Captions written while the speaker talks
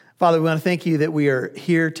Father, we want to thank you that we are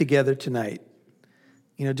here together tonight.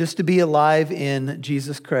 You know, just to be alive in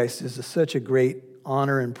Jesus Christ is such a great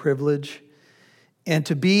honor and privilege. And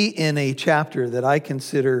to be in a chapter that I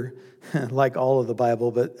consider, like all of the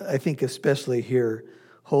Bible, but I think especially here,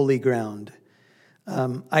 holy ground.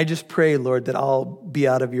 I just pray, Lord, that I'll be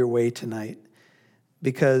out of your way tonight,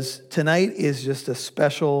 because tonight is just a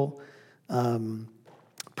special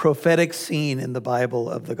prophetic scene in the Bible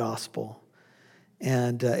of the gospel.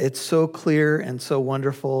 And it's so clear and so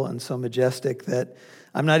wonderful and so majestic that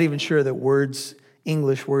I'm not even sure that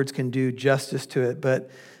English words can do justice to it.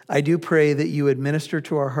 But I do pray that you would minister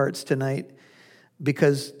to our hearts tonight,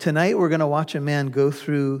 because tonight we're going to watch a man go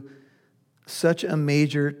through such a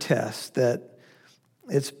major test that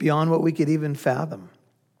it's beyond what we could even fathom.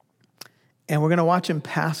 And we're going to watch him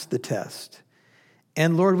pass the test.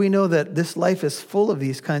 And Lord, we know that this life is full of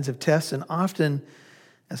these kinds of tests, and often,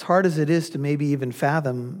 as hard as it is to maybe even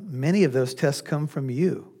fathom, many of those tests come from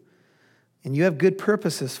you. And you have good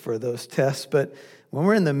purposes for those tests, but when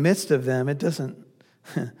we're in the midst of them, it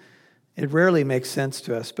rarely makes sense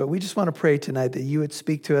to us. But we just want to pray tonight that you would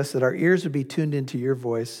speak to us, that our ears would be tuned into your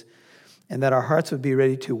voice, and that our hearts would be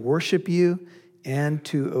ready to worship you and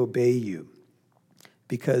to obey you,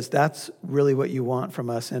 because that's really what you want from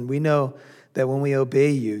us. And we know that when we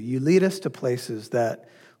obey you, you lead us to places that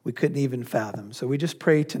we couldn't even fathom. So we just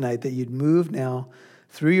pray tonight that you'd move now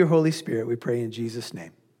through your Holy Spirit. We pray in Jesus'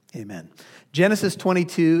 name. Amen. Genesis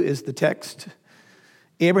 22 is the text.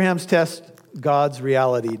 Abraham's test, God's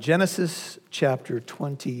reality. Genesis chapter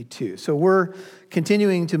 22. So we're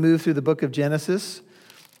continuing to move through the book of Genesis.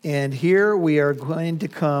 And here we are going to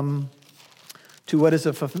come to what is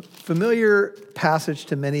a familiar passage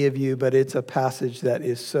to many of you, but it's a passage that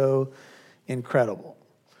is so incredible.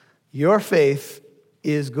 Your faith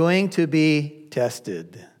is going to be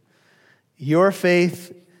tested. Your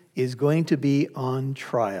faith is going to be on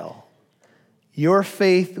trial. Your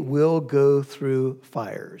faith will go through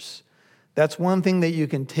fires. That's one thing that you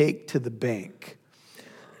can take to the bank.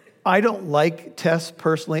 I don't like tests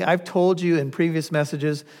personally. I've told you in previous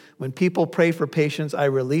messages, when people pray for patience, I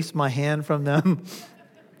release my hand from them.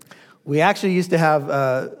 We actually used to have,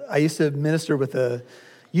 I used to minister with a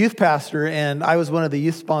youth pastor, and I was one of the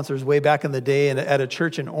youth sponsors way back in the day at a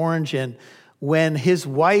church in Orange. And when his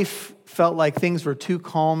wife felt like things were too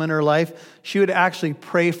calm in her life, she would actually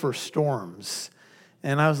pray for storms.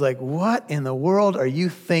 And I was like, what in the world are you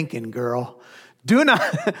thinking, girl?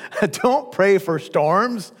 Don't pray for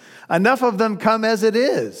storms. Enough of them come as it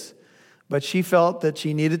is. But she felt that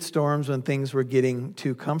she needed storms when things were getting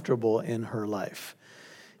too comfortable in her life.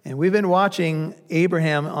 And we've been watching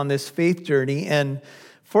Abraham on this faith journey, and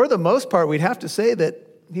for the most part, we'd have to say that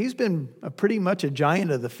he's been pretty much a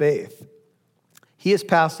giant of the faith. He has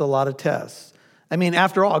passed a lot of tests. I mean,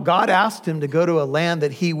 after all, God asked him to go to a land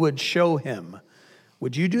that he would show him.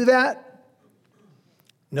 Would you do that?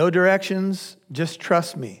 No directions, just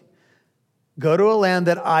trust me. Go to a land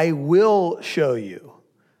that I will show you.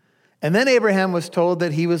 And then Abraham was told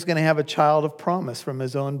that he was going to have a child of promise from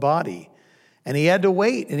his own body. And he had to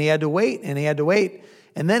wait, and he had to wait, and he had to wait.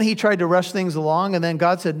 And then he tried to rush things along, and then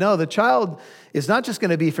God said, no, the child is not just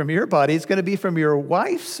going to be from your body, it's going to be from your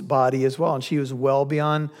wife's body as well. And she was well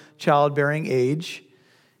beyond childbearing age,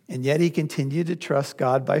 and yet he continued to trust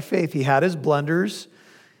God by faith. He had his blunders.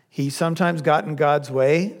 He sometimes got in God's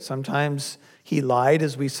way. Sometimes he lied,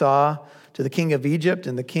 as we saw, to the king of Egypt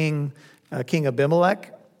and the king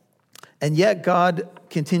Abimelech. And yet God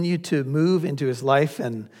continued to move into his life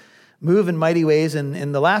and move in mighty ways. And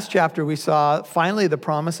in the last chapter, we saw finally the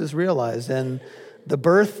promise is realized. And the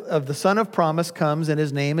birth of the son of promise comes, and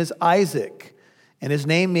his name is Isaac. And his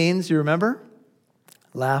name means, you remember?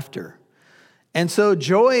 Laughter. And so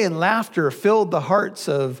joy and laughter filled the hearts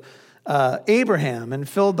of Abraham and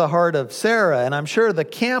filled the heart of Sarah. And I'm sure the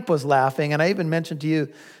camp was laughing. And I even mentioned to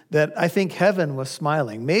you that I think heaven was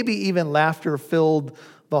smiling. Maybe even laughter filled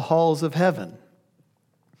the halls of heaven.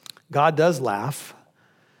 God does laugh.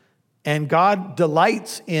 And God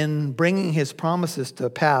delights in bringing his promises to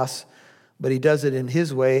pass, but he does it in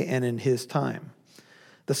his way and in his time.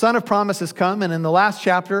 The son of promise has come, and in the last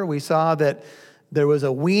chapter, we saw that there was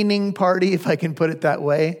a weaning party, if I can put it that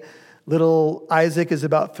way. Little Isaac is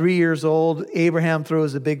about 3 years old. Abraham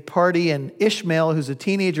throws a big party, and Ishmael, who's a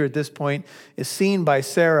teenager at this point, is seen by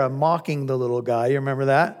Sarah mocking the little guy. You remember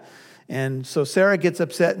that? And so Sarah gets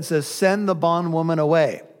upset and says, send the bondwoman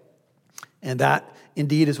away. And that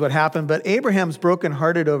indeed is what happened. But Abraham's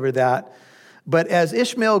brokenhearted over that. But as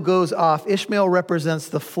Ishmael goes off, Ishmael represents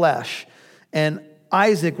the flesh, and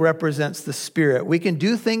Isaac represents the spirit. We can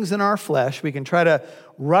do things in our flesh. We can try to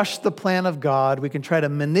rush the plan of God. We can try to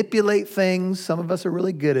manipulate things. Some of us are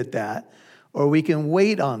really good at that. Or we can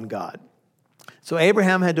wait on God. So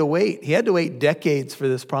Abraham had to wait. He had to wait decades for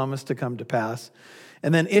this promise to come to pass.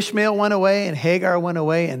 And then Ishmael went away and Hagar went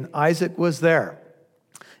away and Isaac was there.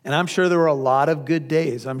 And I'm sure there were a lot of good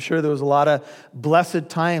days. I'm sure there was a lot of blessed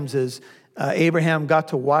times as Abraham got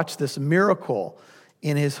to watch this miracle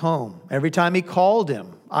in his home. Every time he called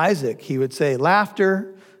him, Isaac, he would say,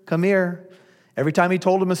 "Laughter, come here." Every time he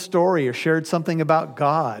told him a story or shared something about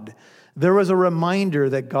God, there was a reminder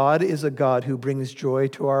that God is a God who brings joy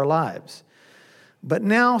to our lives. But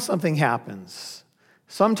now something happens.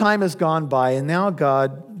 Some time has gone by, and now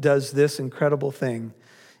God does this incredible thing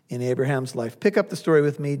in Abraham's life. Pick up the story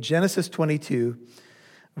with me, Genesis 22,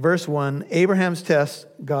 verse 1. Abraham's test,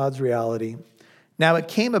 God's reality. Now it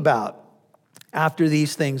came about after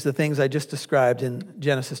these things, the things I just described in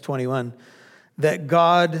Genesis 21, that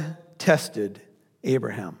God tested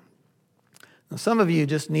Abraham. Now, some of you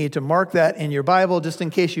just need to mark that in your Bible, just in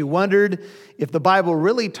case you wondered if the Bible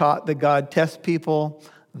really taught that God tests people.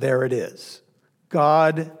 There it is.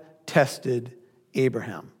 God tested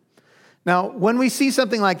Abraham. Now, when we see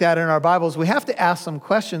something like that in our Bibles, we have to ask some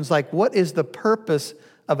questions like, what is the purpose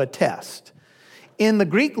of a test? In the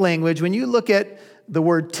Greek language, when you look at the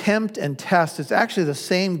word tempt and test, it's actually the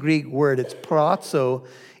same Greek word. It's parazzo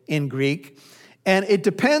in Greek. And it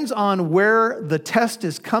depends on where the test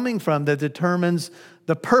is coming from that determines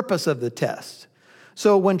the purpose of the test.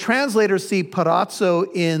 So when translators see parazzo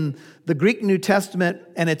in the Greek New Testament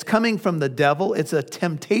and it's coming from the devil, it's a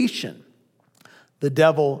temptation. The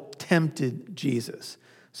devil tempted Jesus.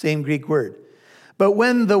 Same Greek word. But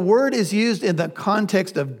when the word is used in the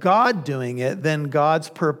context of God doing it, then God's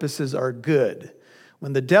purposes are good.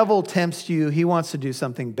 When the devil tempts you, he wants to do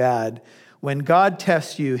something bad. When God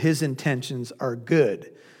tests you, his intentions are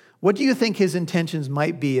good. What do you think his intentions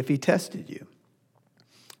might be if he tested you?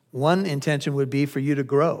 One intention would be for you to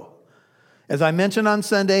grow. As I mentioned on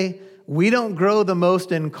Sunday, we don't grow the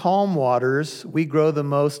most in calm waters. We grow the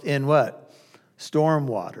most in what? Storm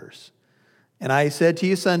waters. And I said to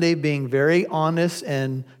you Sunday, being very honest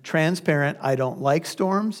and transparent, I don't like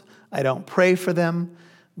storms. I don't pray for them,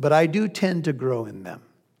 but I do tend to grow in them.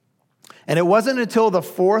 And it wasn't until the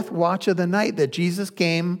fourth watch of the night that Jesus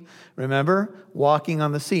came, remember, walking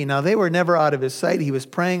on the sea. Now, they were never out of his sight. He was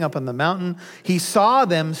praying up on the mountain. He saw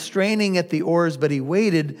them straining at the oars, but he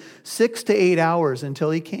waited 6 to 8 hours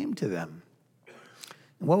until he came to them.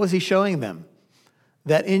 And what was he showing them?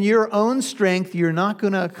 That in your own strength, you're not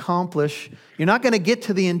going to get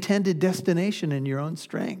to the intended destination in your own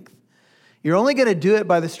strength. You're only going to do it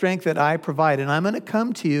by the strength that I provide. And I'm going to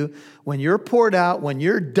come to you when you're poured out, when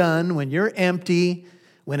you're done, when you're empty,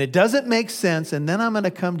 when it doesn't make sense. And then I'm going to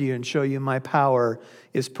come to you and show you my power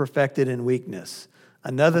is perfected in weakness.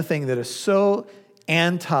 Another thing that is so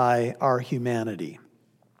anti our humanity.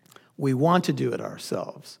 We want to do it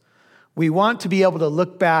ourselves. We want to be able to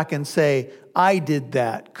look back and say, I did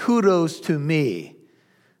that. Kudos to me.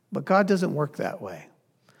 But God doesn't work that way.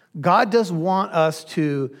 God does want us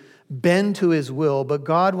to bend to his will, but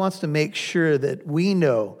God wants to make sure that we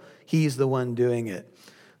know he's the one doing it.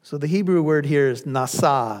 So the Hebrew word here is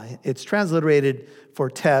nasah. It's transliterated for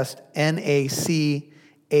test, N-A-C-A-H.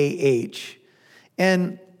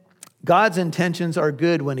 And God's intentions are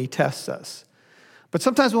good when he tests us. But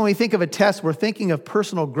sometimes when we think of a test, we're thinking of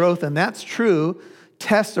personal growth, and that's true.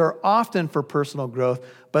 Tests are often for personal growth,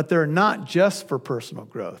 but they're not just for personal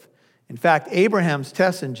growth. In fact, Abraham's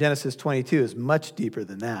test in Genesis 22 is much deeper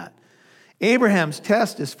than that. Abraham's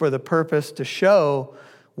test is for the purpose to show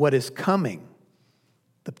what is coming.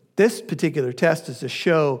 This particular test is to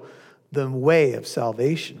show the way of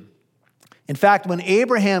salvation. In fact, when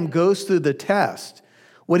Abraham goes through the test,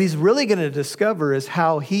 what he's really going to discover is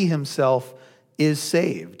how he himself is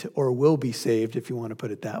saved, or will be saved, if you want to put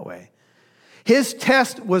it that way. His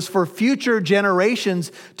test was for future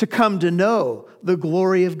generations to come to know the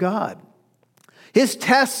glory of God. His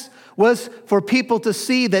test was for people to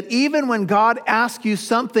see that even when God asks you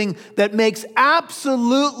something that makes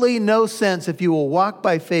absolutely no sense, if you will walk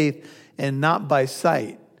by faith and not by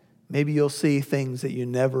sight, maybe you'll see things that you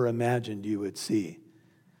never imagined you would see.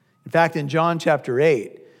 In fact, in John chapter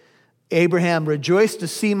 8, Abraham rejoiced to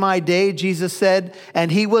see my day, Jesus said,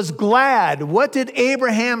 and he was glad. What did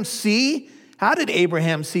Abraham see? How did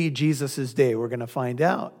Abraham see Jesus' day? We're going to find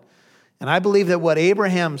out. And I believe that what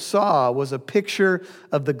Abraham saw was a picture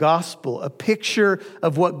of the gospel, a picture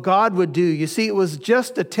of what God would do. You see, it was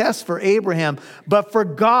just a test for Abraham, but for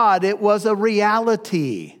God, it was a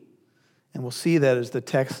reality. And we'll see that as the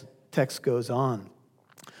text goes on.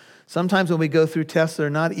 Sometimes when we go through tests, they're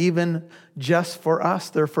not even just for us.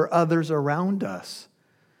 They're for others around us.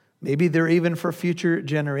 Maybe they're even for future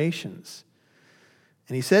generations.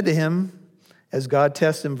 And he said to him, as God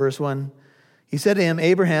tests him, verse 1, he said to him,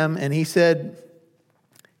 Abraham, and he said,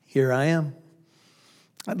 here I am.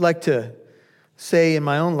 I'd like to say in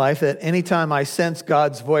my own life that anytime I sense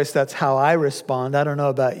God's voice, that's how I respond. I don't know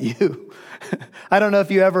about you. I don't know if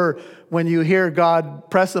you ever, when you hear God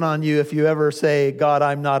pressing on you, if you ever say, God,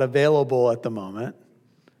 I'm not available at the moment.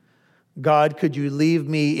 God, could you leave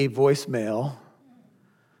me a voicemail?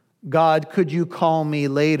 God, could you call me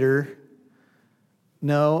later?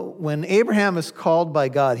 No, when Abraham is called by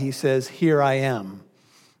God, he says, here I am.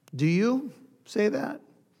 Do you say that?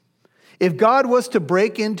 If God was to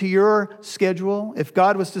break into your schedule, if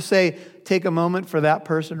God was to say, take a moment for that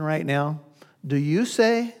person right now, do you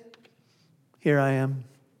say, here I am?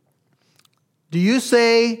 Do you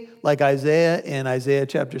say, like Isaiah in Isaiah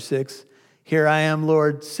chapter 6, here I am,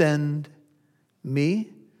 Lord, send me?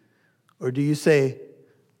 Or do you say,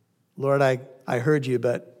 Lord, I heard you,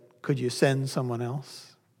 but could you send someone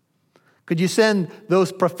else? Could you send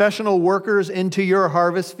those professional workers into your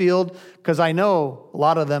harvest field? Because I know a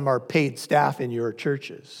lot of them are paid staff in your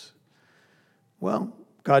churches. Well,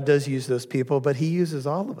 God does use those people, but he uses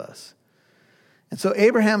all of us. And so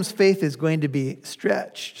Abraham's faith is going to be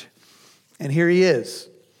stretched. And here he is.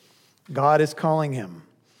 God is calling him.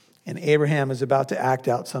 And Abraham is about to act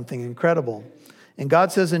out something incredible. And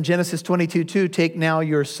God says in Genesis 22:2, take now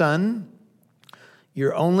your son,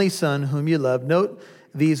 your only son whom you love. Note,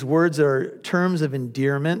 these words are terms of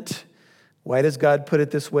endearment. Why does God put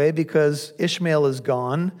it this way? Because Ishmael is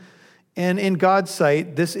gone. And in God's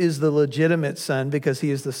sight, this is the legitimate son because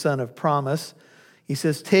he is the son of promise. He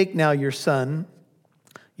says, take now your son,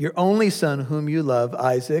 your only son whom you love,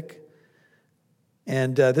 Isaac.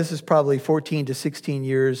 And this is probably 14 to 16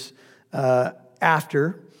 years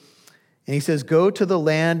after. And he says, go to the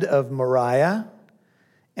land of Moriah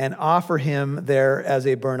and offer him there as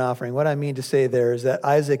a burnt offering. What I mean to say there is that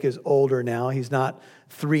Isaac is older now. He's not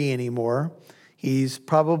 3 anymore. He's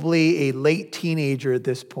probably a late teenager at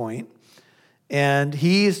this point. And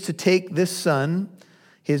he is to take this son,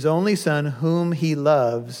 his only son, whom he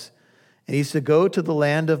loves, and he's to go to the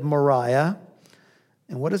land of Moriah.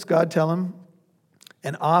 And what does God tell him?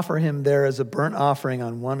 And offer him there as a burnt offering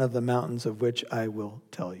on one of the mountains of which I will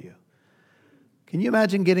tell you. Can you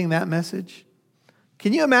imagine getting that message?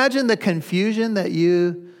 Can you imagine the confusion that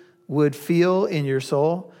you would feel in your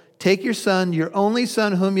soul? Take your son, your only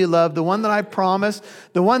son whom you love, the one that I promised,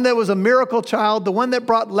 the one that was a miracle child, the one that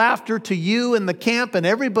brought laughter to you and the camp and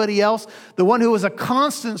everybody else, the one who was a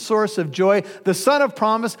constant source of joy, the son of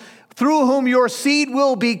promise, through whom your seed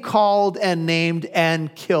will be called and named,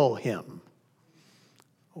 and kill him.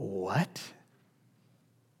 What?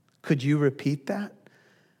 Could you repeat that?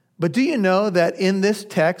 But do you know that in this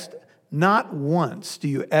text, not once do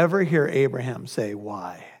you ever hear Abraham say,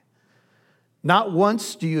 why? Not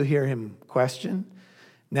once do you hear him question.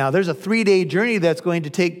 Now, there's a 3-day journey that's going to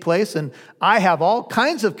take place, and I have all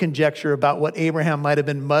kinds of conjecture about what Abraham might have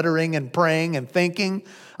been muttering and praying and thinking.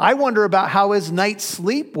 I wonder about how his night's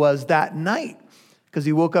sleep was that night, because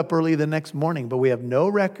he woke up early the next morning, but we have no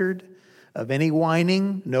record of any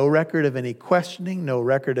whining, no record of any questioning, no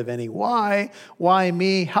record of any why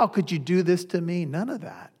me, how could you do this to me? None of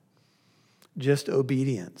that. Just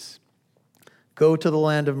obedience. Go to the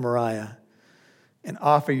land of Moriah and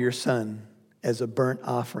offer your son as a burnt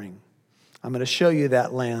offering. I'm going to show you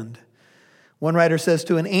that land. One writer says,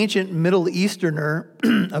 to an ancient Middle Easterner,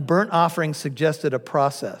 a burnt offering suggested a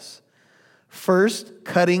process. First,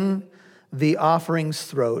 cutting the offering's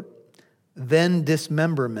throat, then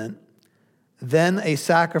dismemberment, then a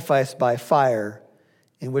sacrifice by fire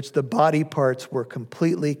in which the body parts were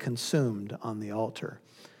completely consumed on the altar.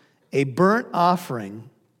 A burnt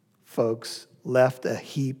offering, folks, left a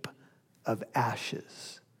heap of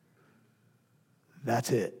ashes.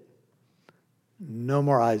 That's it. No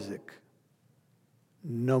more Isaac.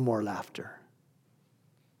 No more laughter.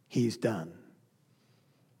 He's done.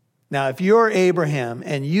 Now, if you're Abraham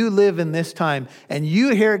and you live in this time and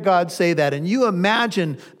you hear God say that and you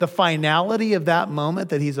imagine the finality of that moment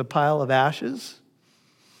that he's a pile of ashes,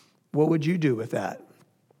 what would you do with that?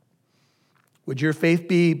 Would your faith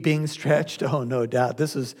be being stretched? Oh, no doubt.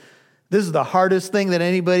 This is the hardest thing that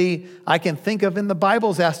anybody I can think of in the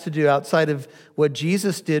Bible is asked to do outside of what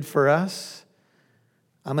Jesus did for us.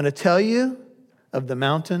 I'm going to tell you of the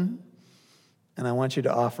mountain, and I want you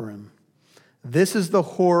to offer him. This is the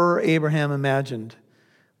horror Abraham imagined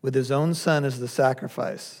with his own son as the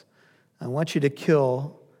sacrifice. I want you to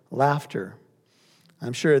kill laughter.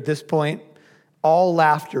 I'm sure at this point, all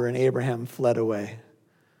laughter, and Abraham fled away.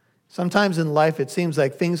 Sometimes in life, it seems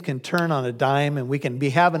like things can turn on a dime and we can be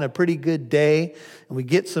having a pretty good day and we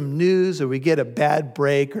get some news or we get a bad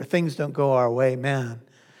break or things don't go our way. Man,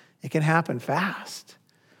 it can happen fast.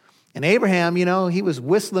 And Abraham, he was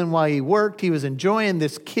whistling while he worked. He was enjoying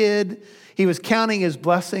this kid. He was counting his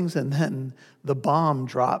blessings, and then the bomb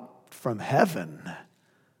dropped from heaven.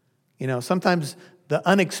 Sometimes the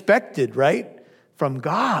unexpected, right, from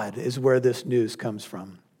God is where this news comes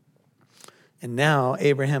from. And now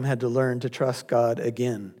Abraham had to learn to trust God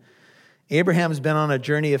again. Abraham's been on a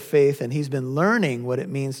journey of faith, and he's been learning what it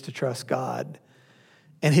means to trust God.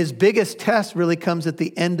 And his biggest test really comes at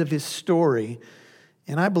the end of his story.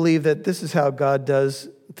 And I believe that this is how God does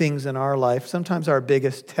things in our life. Sometimes our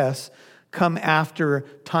biggest tests come after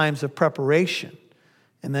times of preparation.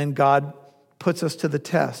 And then God puts us to the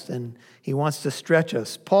test, and he wants to stretch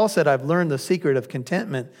us. Paul said, I've learned the secret of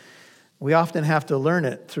contentment. We often have to learn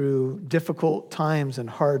it through difficult times and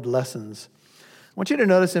hard lessons. I want you to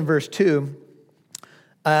notice in verse 2,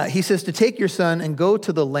 he says to take your son and go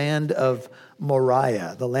to the land of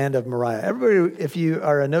Moriah, the land of Moriah. Everybody, if you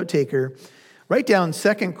are a note taker, write down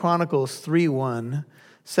 2 Chronicles 3:1.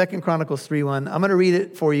 2 Chronicles 3:1. I'm going to read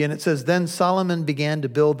it for you, and it says, Then Solomon began to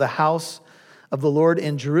build the house of the Lord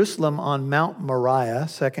in Jerusalem on Mount Moriah,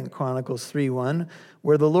 2 Chronicles 3:1,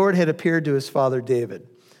 where the Lord had appeared to his father David,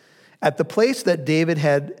 at the place that David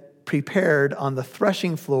had prepared on the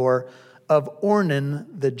threshing floor of Ornan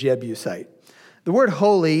the Jebusite. The word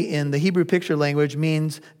holy in the Hebrew picture language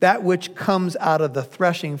means that which comes out of the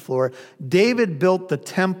threshing floor. David built the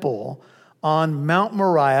temple on Mount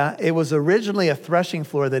Moriah. It was originally a threshing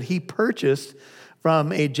floor that he purchased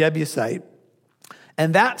from a Jebusite.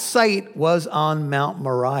 And that site was on Mount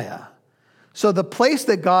Moriah. So the place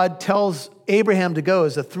that God tells Abraham to go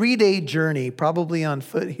is a 3-day journey, probably on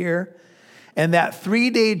foot here. And that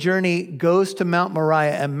 3-day journey goes to Mount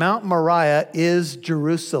Moriah, and Mount Moriah is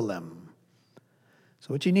Jerusalem. So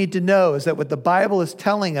what you need to know is that what the Bible is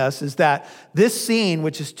telling us is that this scene,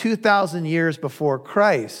 which is 2,000 years before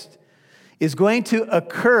Christ, is going to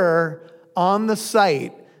occur on the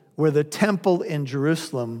site where the temple in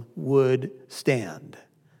Jerusalem would stand.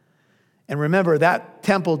 And remember, that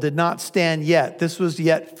temple did not stand yet. This was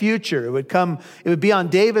yet future. It would be on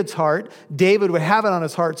David's heart. David would have it on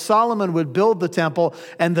his heart. Solomon would build the temple,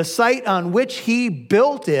 and the site on which he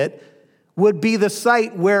built it would be the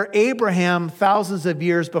site where Abraham, thousands of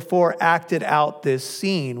years before, acted out this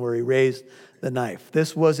scene where he raised the knife.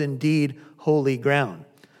 This was indeed holy ground.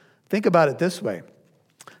 Think about it this way.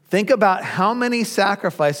 Think about how many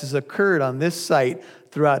sacrifices occurred on this site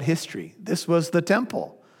throughout history. This was the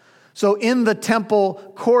temple. So in the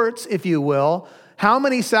temple courts, if you will, how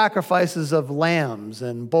many sacrifices of lambs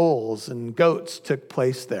and bulls and goats took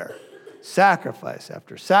place there? Sacrifice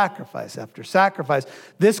after sacrifice after sacrifice.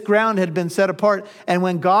 This ground had been set apart. And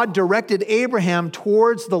when God directed Abraham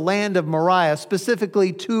towards the land of Moriah,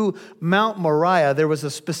 specifically to Mount Moriah, there was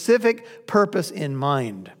a specific purpose in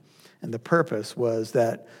mind. And the purpose was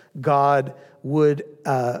that God would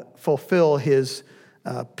fulfill his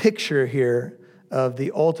picture here of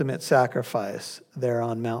the ultimate sacrifice there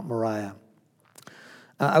on Mount Moriah.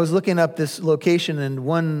 I was looking up this location, and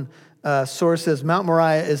one source says Mount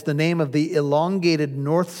Moriah is the name of the elongated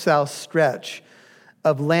north-south stretch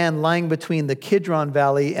of land lying between the Kidron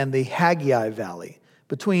Valley and the Haggai Valley,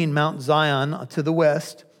 between Mount Zion to the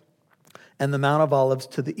west and the Mount of Olives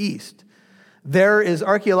to the east. There is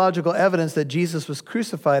archaeological evidence that Jesus was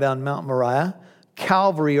crucified on Mount Moriah.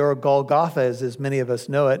 Calvary, or Golgotha, as many of us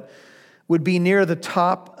know it, would be near the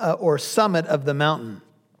top or summit of the mountain.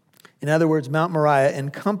 In other words, Mount Moriah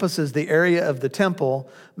encompasses the area of the Temple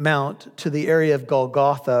Mount to the area of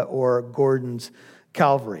Golgotha, or Gordon's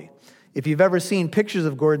Calvary. If you've ever seen pictures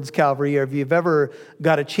of Gordon's Calvary, or if you've ever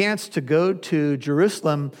got a chance to go to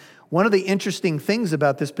Jerusalem, one of the interesting things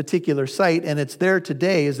about this particular site, and it's there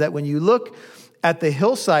today, is that when you look at the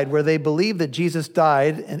hillside where they believe that Jesus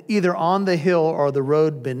died, and either on the hill or the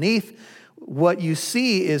road beneath, what you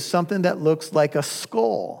see is something that looks like a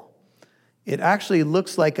skull. It actually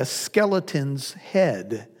looks like a skeleton's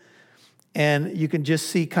head. And you can just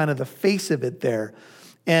see kind of the face of it there.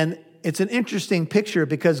 And it's an interesting picture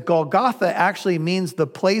because Golgotha actually means the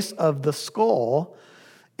place of the skull.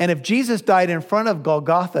 And if Jesus died in front of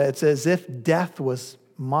Golgotha, it's as if death was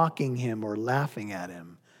mocking him or laughing at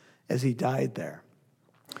him as he died there.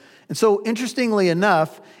 And so, interestingly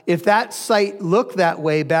enough, if that site looked that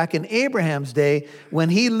way back in Abraham's day, when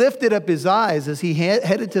he lifted up his eyes as he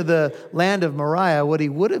headed to the land of Moriah, what he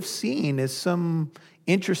would have seen is some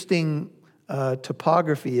interesting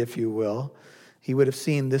topography, if you will. he would have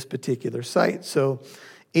seen this particular sight. So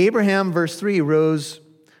Abraham, verse 3, rose,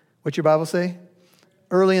 what's your Bible say?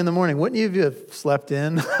 Early in the morning. Wouldn't you have slept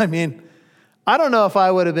in? I mean, I don't know if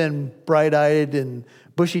I would have been bright-eyed and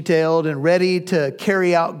bushy-tailed and ready to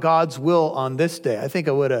carry out God's will on this day. I think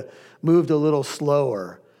I would have moved a little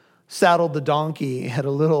slower, saddled the donkey at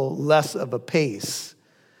a little less of a pace.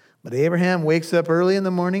 But Abraham wakes up early in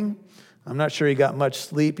the morning. I'm not sure he got much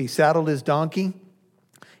sleep. He saddled his donkey.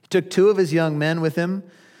 He took 2 of his young men with him,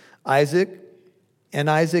 Isaac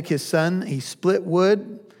his son. He split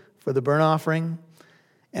wood for the burnt offering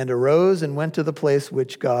and arose and went to the place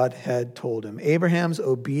which God had told him. Abraham's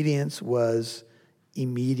obedience was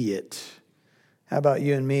immediate. How about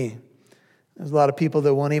you and me? There's a lot of people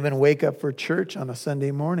that won't even wake up for church on a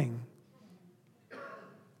Sunday morning,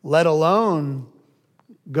 let alone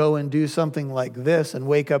go and do something like this and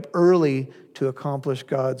wake up early to accomplish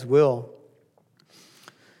God's will.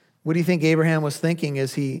 What do you think Abraham was thinking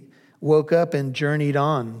as he woke up and journeyed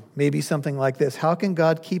on? Maybe something like this: how can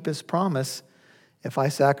God keep his promise if I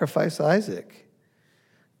sacrifice Isaac?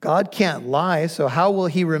 God can't lie, so how will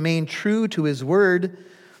he remain true to his word,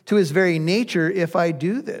 to his very nature, if I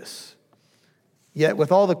do this? Yet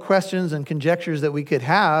with all the questions and conjectures that we could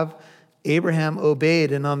have, Abraham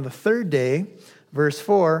obeyed. And on the 3rd day, verse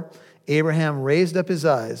 4, Abraham raised up his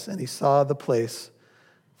eyes and he saw the place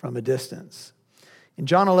from a distance. In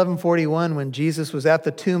John 11:41, when Jesus was at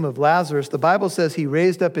the tomb of Lazarus, the Bible says he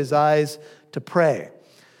raised up his eyes to pray.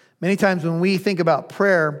 Many times when we think about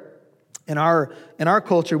prayer in our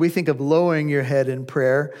culture, we think of lowering your head in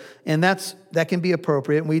prayer, and that can be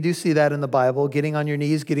appropriate. And we do see that in the Bible: getting on your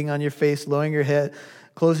knees, getting on your face, lowering your head,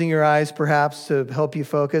 closing your eyes perhaps to help you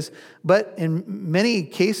focus. But in many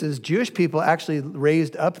cases, Jewish people actually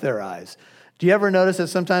raised up their eyes. Do you ever notice that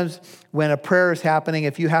sometimes when a prayer is happening,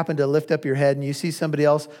 if you happen to lift up your head and you see somebody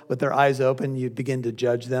else with their eyes open, you begin to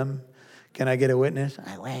judge them? Can I get a witness?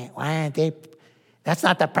 Why aren't they? That's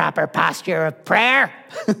not the proper posture of prayer.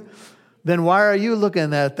 Then why are you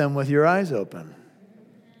looking at them with your eyes open?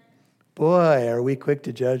 Boy, are we quick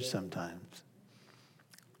to judge sometimes.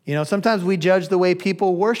 You know, sometimes we judge the way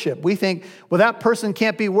people worship. We think, well, that person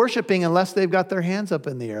can't be worshiping unless they've got their hands up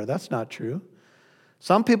in the air. That's not true.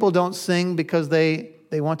 Some people don't sing because they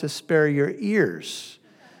want to spare your ears.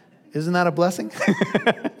 Isn't that a blessing?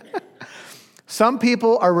 Some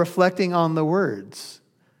people are reflecting on the words.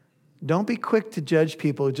 Don't be quick to judge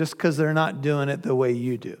people just because they're not doing it the way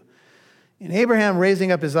you do. In Abraham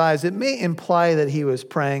raising up his eyes, it may imply that he was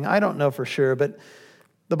praying. I don't know for sure, but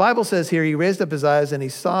the Bible says here he raised up his eyes and he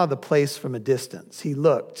saw the place from a distance. He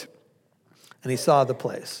looked and he saw the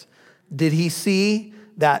place. Did he see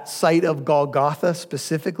that site of Golgotha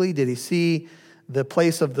specifically? Did he see the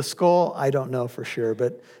place of the skull? I don't know for sure,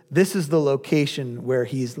 but this is the location where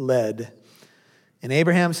he's led. And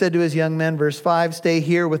Abraham said to his young men, verse 5, "Stay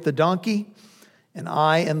here with the donkey, and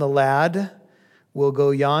I and the lad will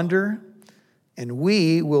go yonder, and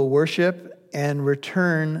we will worship and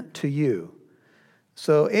return to you."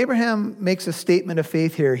 So Abraham makes a statement of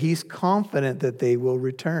faith here. He's confident that they will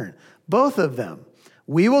return. Both of them.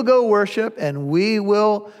 We will go worship and we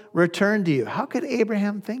will return to you. How could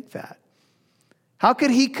Abraham think that? How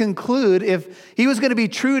could he conclude, if he was going to be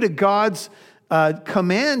true to God's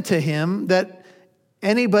command to him, that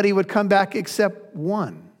anybody would come back except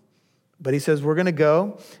one? But he says, we're going to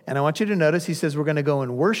go. And I want you to notice, he says, we're going to go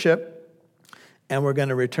and worship and we're going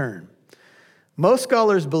to return. Most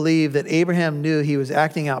scholars believe that Abraham knew he was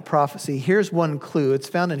acting out prophecy. Here's one clue. It's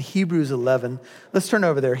found in Hebrews 11. Let's turn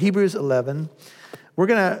over there. Hebrews 11. We're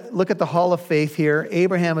going to look at the Hall of Faith here.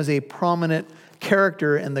 Abraham is a prominent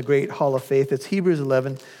character in the great Hall of Faith. It's Hebrews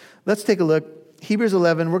 11. Let's take a look. Hebrews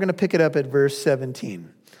 11, we're going to pick it up at verse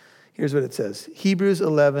 17. Here's what it says. Hebrews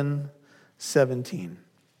 11, 17.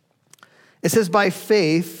 It says, by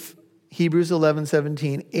faith, Hebrews 11,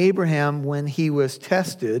 17, Abraham, when he was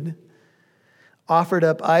tested, offered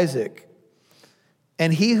up Isaac.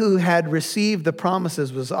 And he who had received the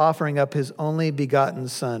promises was offering up his only begotten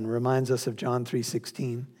son. Reminds us of John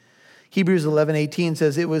 3:16. Hebrews 11:18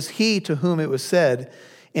 says, it was he to whom it was said,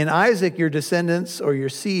 in Isaac your descendants or your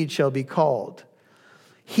seed shall be called.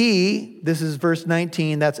 He, this is verse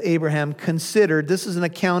 19, that's Abraham, considered, this is an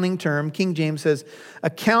accounting term. King James says,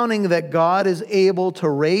 accounting that God is able to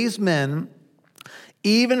raise men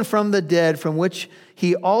even from the dead, from which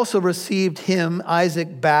he also received him,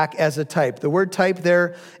 Isaac, back as a type. The word type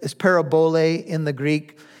there is parabole in the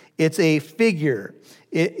Greek. It's a figure.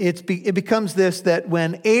 It becomes this, that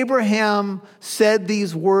when Abraham said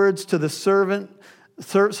these words to the servants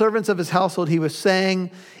of his household, he was saying,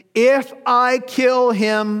 if I kill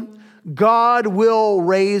him, God will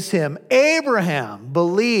raise him. Abraham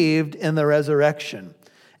believed in the resurrection.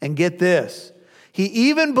 And get this, he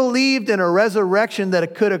even believed in a resurrection that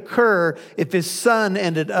it could occur if his son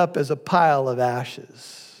ended up as a pile of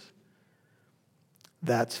ashes.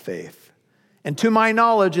 That's faith. And to my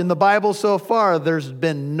knowledge, in the Bible so far, there's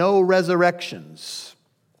been no resurrections.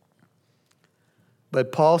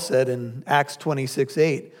 But Paul said in Acts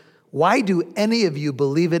 26:8, why do any of you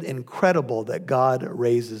believe it incredible that God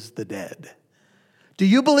raises the dead? Do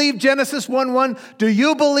you believe Genesis 1:1? Do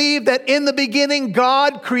you believe that in the beginning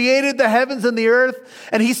God created the heavens and the earth?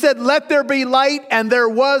 And he said, let there be light, and there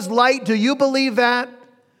was light. Do you believe that?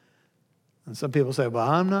 And some people say, well,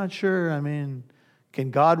 I'm not sure. I mean, can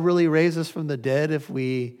God really raise us from the dead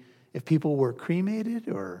if people were cremated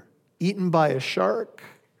or eaten by a shark?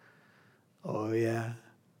 Oh, yeah.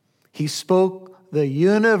 He spoke the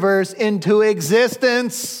universe into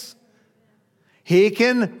existence. He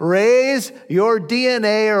can raise your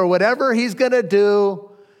DNA or whatever he's going to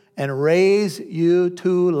do and raise you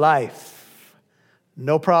to life.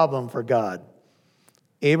 No problem for God.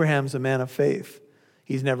 Abraham's a man of faith.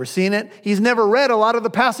 He's never seen it. He's never read a lot of the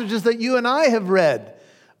passages that you and I have read.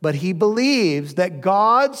 But he believes that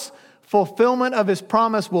God's fulfillment of his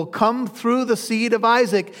promise will come through the seed of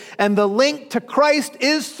Isaac. And the link to Christ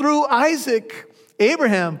is through Isaac.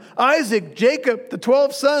 Abraham, Isaac, Jacob, the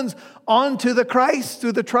 12 sons, on to the Christ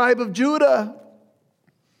through the tribe of Judah.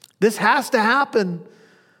 This has to happen.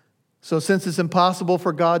 So since it's impossible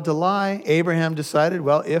for God to lie, Abraham decided,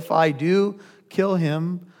 well, if I do kill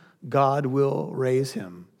him, God will raise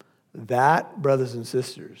him. That, brothers and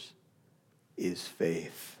sisters, is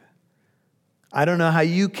faith. I don't know how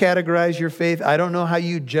you categorize your faith. I don't know how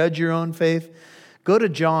you judge your own faith. Go to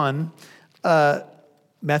John,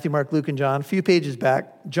 Matthew, Mark, Luke, and John, a few pages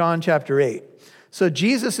back, John chapter 8. So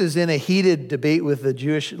Jesus is in a heated debate with the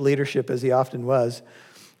Jewish leadership, as he often was.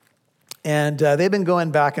 And they've been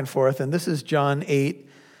going back and forth. And this is John 8.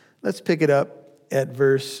 Let's pick it up at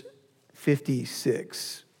verse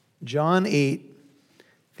 56. John 8,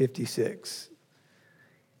 56.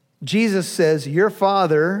 Jesus says, your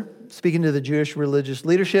father, speaking to the Jewish religious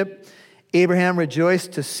leadership, Abraham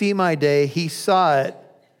rejoiced to see my day. He saw it.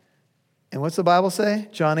 And what's the Bible say?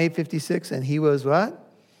 John 8:56. And he was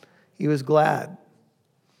what? He was glad.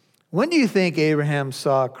 When do you think Abraham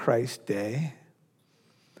saw Christ's day?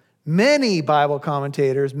 Many Bible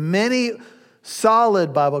commentators, many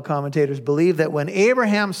solid Bible commentators believe that when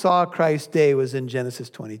Abraham saw Christ's day was in Genesis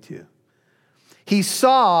 22. He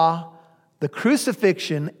saw the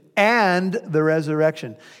crucifixion and the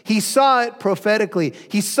resurrection. He saw it prophetically.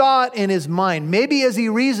 He saw it in his mind. Maybe as he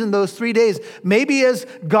reasoned those 3 days. Maybe as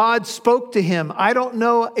God spoke to him. I don't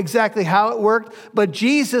know exactly how it worked, but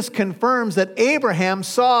Jesus confirms that Abraham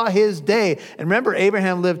saw his day. And remember,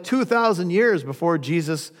 Abraham lived 2,000 years before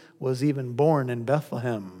Jesus was even born in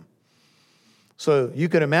Bethlehem. So you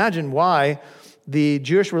could imagine why the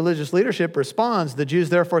Jewish religious leadership responds. The Jews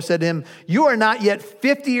therefore said to him, you are not yet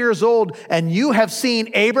 50 years old and you have seen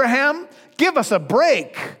Abraham? Give us a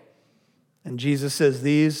break. And Jesus says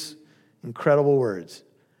these incredible words.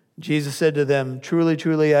 Jesus said to them, truly,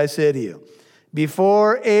 truly, I say to you,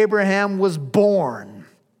 before Abraham was born,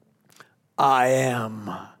 I am.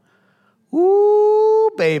 Ooh,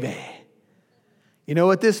 baby. You know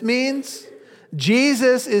what this means?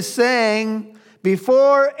 Jesus is saying,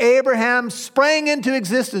 before Abraham sprang into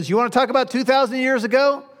existence, you want to talk about 2,000 years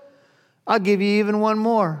ago? I'll give you even one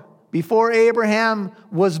more. Before Abraham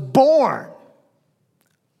was born,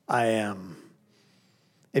 I am.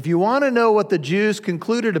 If you want to know what the Jews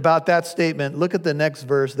concluded about that statement, look at the next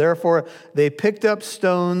verse. Therefore, they picked up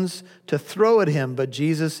stones to throw at him, but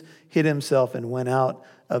Jesus hid himself and went out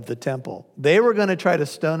of the temple. They were going to try to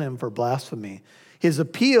stone him for blasphemy. His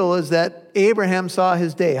appeal is that Abraham saw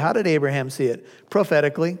his day. How did Abraham see it?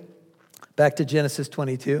 Prophetically. Back to Genesis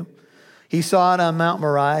 22. He saw it on Mount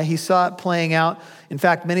Moriah. He saw it playing out. In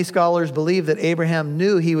fact, many scholars believe that Abraham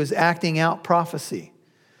knew he was acting out prophecy.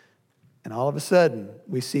 And all of a sudden,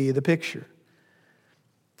 we see the picture.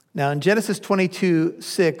 Now, in Genesis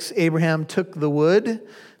 22:6, Abraham took the wood.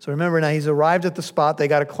 So remember now, he's arrived at the spot. They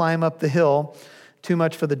got to climb up the hill. Too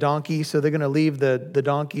much for the donkey, so they're going to leave the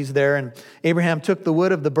donkeys there. And Abraham took the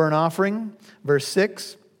wood of the burnt offering, verse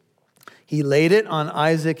 6. He laid it on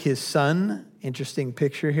Isaac, his son. Interesting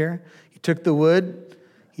picture here. He took the wood.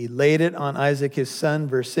 He laid it on Isaac, his son,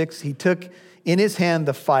 verse 6. He took in his hand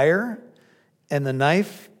the fire and the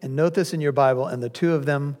knife. And note this in your Bible. And the two of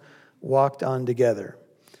them walked on together.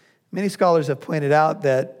 Many scholars have pointed out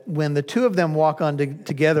that when the two of them walk on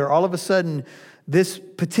together, all of a sudden, this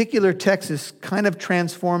particular text is kind of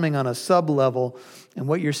transforming on a sub-level, and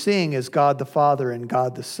what you're seeing is God the Father and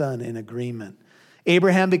God the Son in agreement.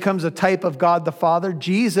 Abraham becomes a type of God the Father.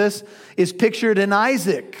 Jesus is pictured in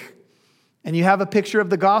Isaac. And you have a picture of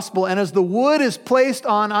the gospel. And as the wood is placed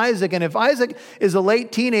on Isaac, and if Isaac is a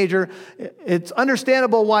late teenager, it's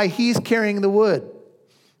understandable why he's carrying the wood.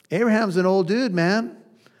 Abraham's an old dude, man.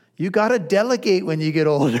 You got to delegate when you get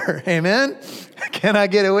older. Amen? Can I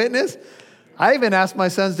get a witness? I even asked my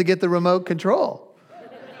sons to get the remote control.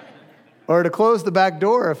 Or to close the back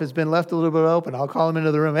door if it's been left a little bit open. I'll call them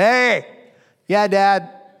into the room. Hey, yeah, Dad,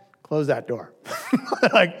 close that door.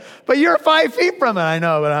 Like, but you're 5 feet from it. I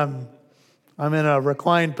know, but I'm in a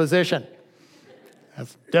reclined position.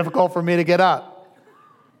 That's difficult for me to get up.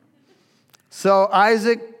 So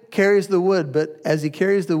Isaac carries the wood, but as he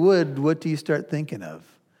carries the wood, what do you start thinking of?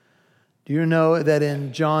 Do you know that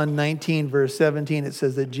in John 19, verse 17, it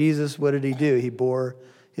says that Jesus, what did he do? He bore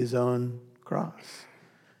his own cross.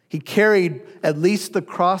 He carried at least the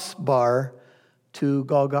crossbar to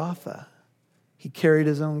Golgotha. He carried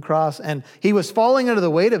his own cross, and he was falling under the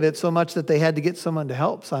weight of it so much that they had to get someone to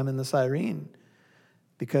help Simon the Cyrene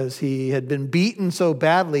because he had been beaten so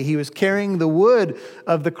badly. He was carrying the wood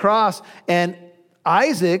of the cross, and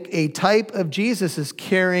Isaac, a type of Jesus, is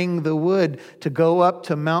carrying the wood to go up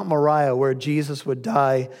to Mount Moriah where Jesus would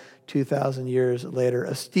die 2,000 years later,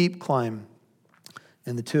 a steep climb,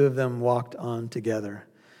 and the two of them walked on together.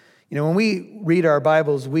 You know, when we read our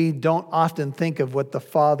Bibles, we don't often think of what the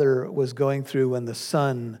Father was going through when the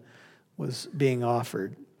Son was being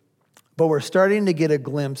offered. But we're starting to get a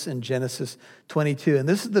glimpse in Genesis 22. And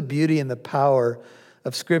this is the beauty and the power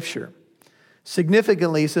of Scripture.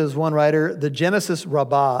 Significantly, says one writer, the Genesis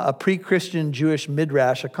Rabbah, a pre-Christian Jewish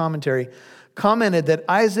midrash, a commentary, commented that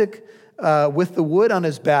Isaac, with the wood on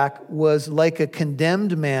his back, was like a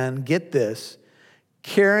condemned man, get this,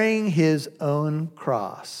 carrying his own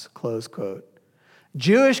cross, close quote.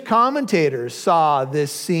 Jewish commentators saw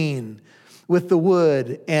this scene with the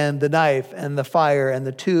wood and the knife and the fire and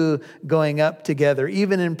the two going up together,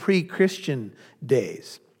 even in pre-Christian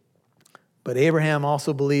days. But Abraham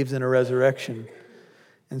also believes in a resurrection.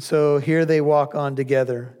 And so here they walk on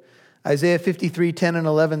together. Isaiah 53, 10 and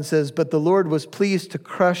 11 says, but the Lord was pleased to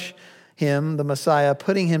crush him, the Messiah,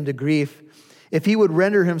 putting him to grief. If he would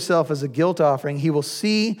render himself as a guilt offering, he will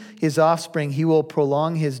see his offspring, he will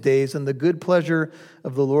prolong his days, and the good pleasure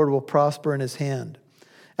of the Lord will prosper in his hand.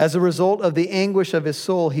 As a result of the anguish of his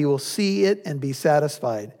soul, he will see it and be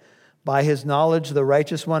satisfied. By his knowledge, the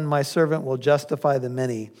righteous one, my servant, will justify the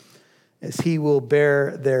many, as he will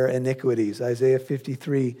bear their iniquities. Isaiah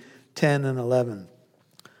 53, 10 and 11.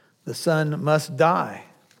 The son must die,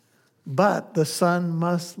 but the son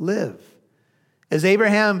must live. As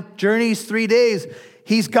Abraham journeys 3 days,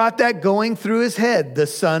 he's got that going through his head. The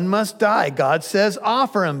son must die. God says,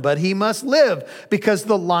 offer him, but he must live because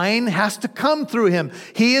the line has to come through him.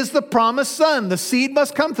 He is the promised son. The seed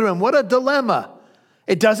must come through him. What a dilemma.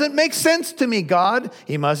 It doesn't make sense to me, God.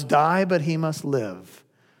 He must die, but he must live.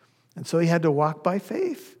 And so he had to walk by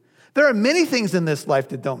faith. There are many things in this life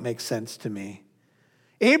that don't make sense to me.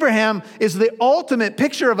 Abraham is the ultimate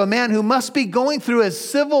picture of a man who must be going through a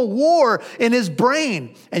civil war in his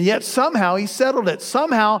brain. And yet somehow he settled it.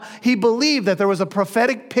 Somehow he believed that there was a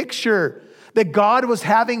prophetic picture that God was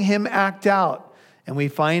having him act out. And we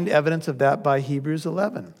find evidence of that by Hebrews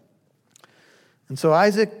 11. And so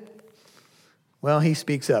Isaac, well, he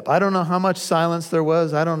speaks up. I don't know how much silence there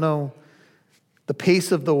was. I don't know the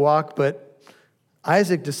pace of the walk, but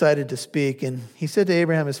Isaac decided to speak. And he said to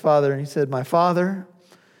Abraham, his father, and he said, my father.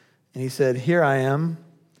 And he said, here I am.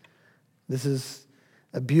 This is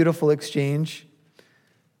a beautiful exchange.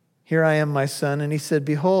 Here I am, my son. And he said,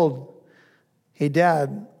 behold, hey,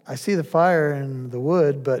 Dad, I see the fire and the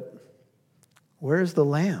wood, but where's the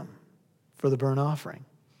lamb for the burnt offering?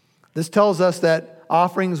 This tells us that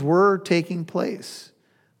offerings were taking place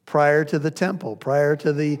prior to the temple, prior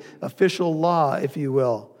to the official law, if you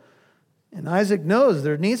will. And Isaac knows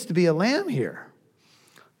there needs to be a lamb here.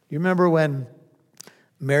 You remember when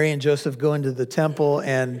Mary and Joseph go into the temple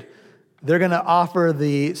and they're going to offer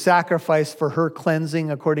the sacrifice for her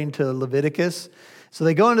cleansing according to Leviticus. So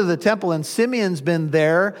they go into the temple and Simeon's been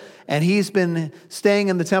there and he's been staying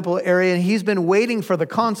in the temple area and he's been waiting for the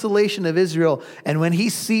consolation of Israel. And when he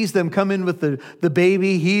sees them come in with the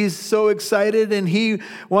baby, he's so excited and he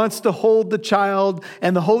wants to hold the child.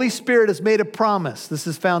 And the Holy Spirit has made a promise. This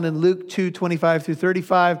is found in Luke 2:25 through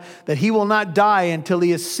 35, that he will not die until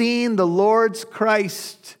he has seen the Lord's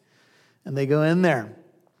Christ. And they go in there.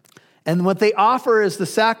 And what they offer is the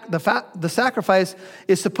sacrifice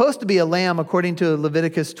is supposed to be a lamb according to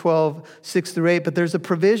Leviticus 12, 6-8, but there's a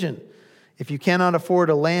provision. If you cannot afford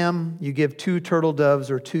a lamb, you give 2 turtle doves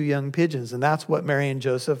or 2 young pigeons, and that's what Mary and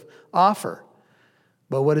Joseph offer.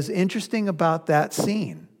 But what is interesting about that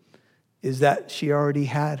scene is that she already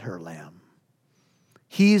had her lamb.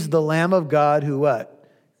 He's the Lamb of God who what?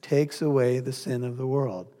 Takes away the sin of the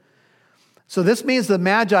world. So this means the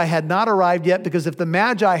Magi had not arrived yet, because if the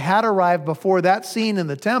Magi had arrived before that scene in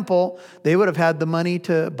the temple, they would have had the money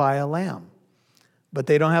to buy a lamb. But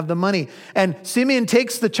they don't have the money. And Simeon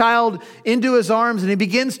takes the child into his arms and he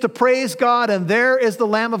begins to praise God. And there is the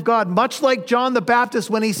Lamb of God. Much like John the Baptist,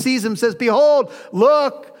 when he sees him, says, behold,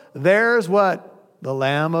 look, there's what? The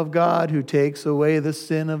Lamb of God who takes away the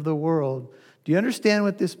sin of the world. Do you understand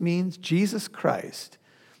what this means? Jesus Christ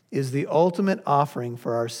is the ultimate offering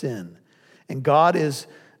for our sin. And God is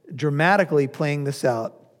dramatically playing this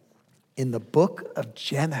out in the book of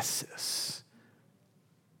Genesis.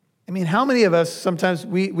 I mean, how many of us sometimes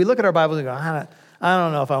we look at our Bibles and go, I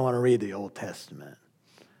don't know if I want to read the Old Testament.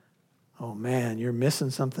 Oh man, you're missing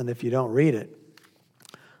something if you don't read it.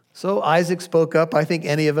 So Isaac spoke up. I think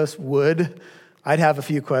any of us would. I'd have a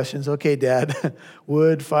few questions. Okay, Dad,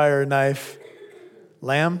 wood, fire, knife,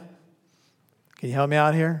 lamb. Can you help me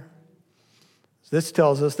out here? This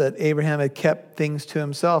tells us that Abraham had kept things to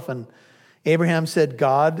himself. And Abraham said,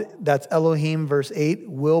 God, that's Elohim, verse 8,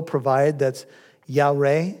 will provide, that's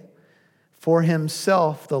Yahweh, for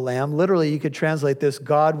himself the lamb. Literally, you could translate this,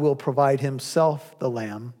 God will provide himself the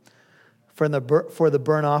lamb for the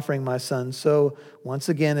burnt offering, my son. So once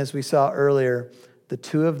again, as we saw earlier, the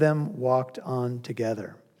two of them walked on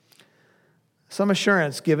together. Some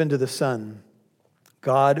assurance given to the Son.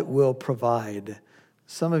 God will provide.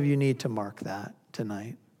 Some of you need to mark that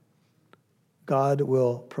tonight. God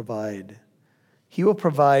will provide. He will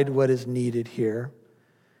provide what is needed here.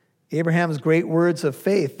 Abraham's great words of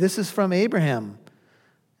faith. This is from Abraham.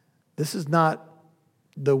 This is not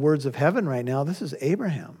the words of heaven right now. This is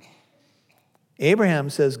Abraham. Abraham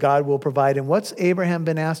says God will provide. And what's Abraham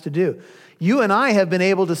been asked to do? You and I have been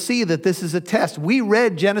able to see that this is a test. We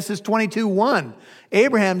read Genesis 22:1.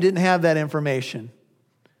 Abraham didn't have that information.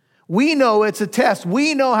 We know it's a test.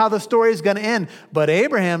 We know how the story is going to end. But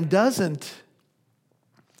Abraham doesn't.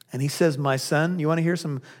 And he says, my son, you want to hear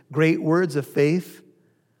some great words of faith?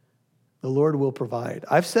 The Lord will provide.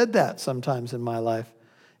 I've said that sometimes in my life.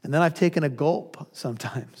 And then I've taken a gulp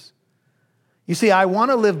sometimes. You see, I want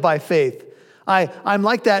to live by faith. I'm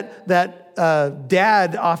like that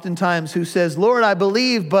dad oftentimes who says, Lord, I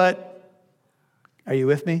believe, but are you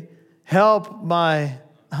with me? Help my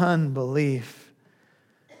unbelief.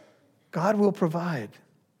 God will provide.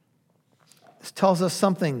 This tells us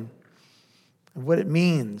something of what it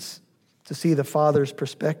means to see the Father's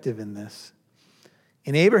perspective in this.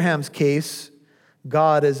 In Abraham's case,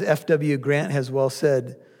 God, as F.W. Grant has well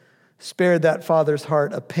said, spared that father's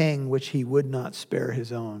heart a pang which he would not spare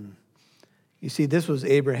his own. You see, this was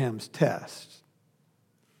Abraham's test,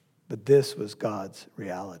 but this was God's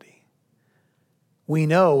reality. We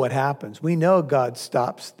know what happens. We know God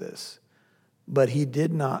stops this, but he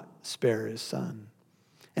did not spare his son.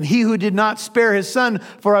 And he who did not spare his son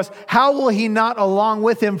for us, how will he not along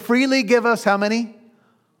with him freely give us how many?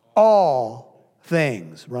 All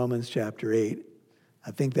things. Romans chapter 8.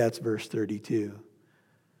 I think that's verse 32.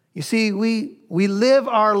 You see, we live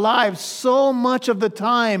our lives so much of the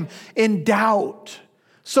time in doubt.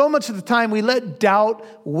 So much of the time we let doubt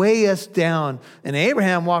weigh us down. And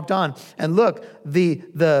Abraham walked on. And look,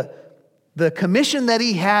 the commission that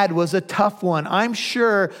he had was a tough one. I'm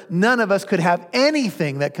sure none of us could have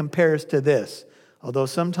anything that compares to this. Although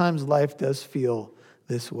sometimes life does feel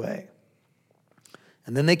this way.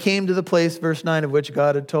 And then they came to the place, verse 9, of which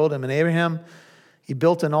God had told him. And Abraham, he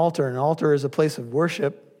built an altar. An altar is a place of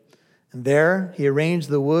worship. And there he arranged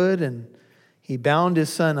the wood, and he bound his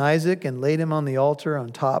son Isaac and laid him on the altar on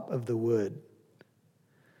top of the wood.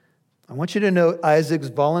 I want you to note Isaac's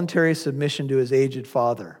voluntary submission to his aged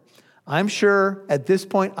father. I'm sure at this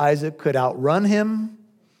point Isaac could outrun him.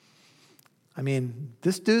 I mean,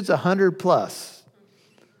 this dude's 100 plus.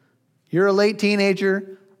 You're a late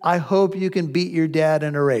teenager. I hope you can beat your dad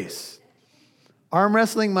in a race. Arm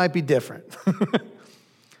wrestling might be different.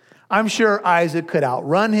 I'm sure Isaac could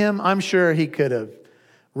outrun him. I'm sure he could have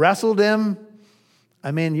wrestled him.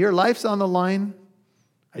 I mean, your life's on the line.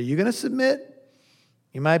 Are you going to submit?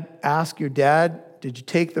 You might ask your dad, did you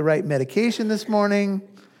take the right medication this morning?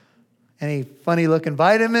 Any funny looking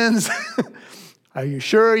vitamins? Are you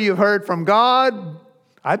sure you've heard from God?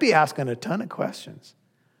 I'd be asking a ton of questions.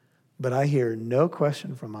 But I hear no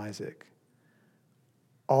question from Isaac.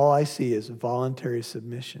 all I see is voluntary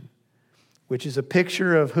submission, which is a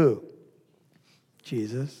picture of who?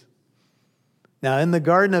 Jesus. Now, in the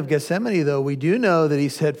Garden of Gethsemane, though, we do know that he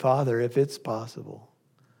said, Father, if it's possible,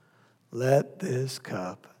 let this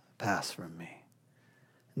cup pass from me.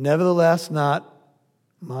 Nevertheless, not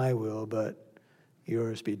my will, but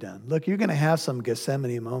yours be done. Look, you're going to have some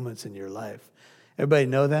Gethsemane moments in your life. Everybody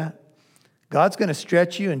know that? God's going to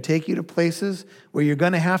stretch you and take you to places where you're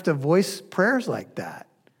going to have to voice prayers like that.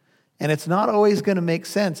 And it's not always going to make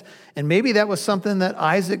sense. And maybe that was something that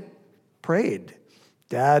Isaac prayed.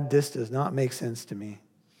 Dad, this does not make sense to me,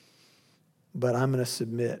 but I'm going to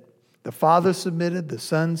submit. The father submitted, the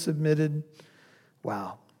son submitted.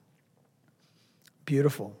 Wow.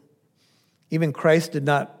 Beautiful. Even Christ did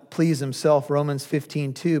not please himself, Romans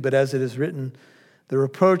 15:2, but as it is written, the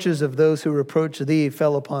reproaches of those who reproach thee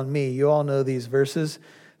fell upon me. You all know these verses.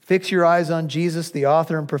 Fix your eyes on Jesus, the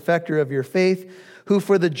author and perfecter of your faith, who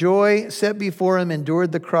for the joy set before him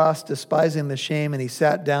endured the cross, despising the shame, and he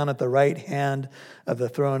sat down at the right hand of the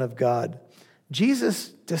throne of God. Jesus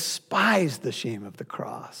despised the shame of the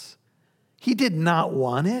cross. He did not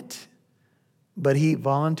want it, but he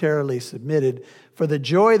voluntarily submitted for the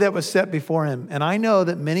joy that was set before him. And I know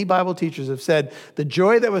that many Bible teachers have said the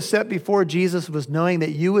joy that was set before Jesus was knowing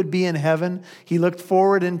that you would be in heaven. He looked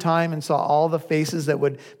forward in time and saw all the faces that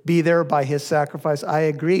would be there by his sacrifice. I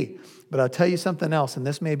agree. But I'll tell you something else, and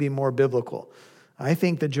this may be more biblical. I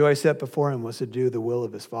think the joy set before him was to do the will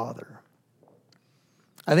of his Father.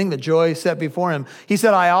 I think the joy set before him, he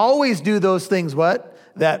said, I always do those things, what?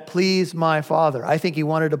 That please my Father. I think he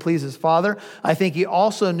wanted to please his Father. I think he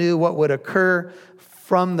also knew what would occur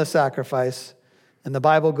from the sacrifice. And the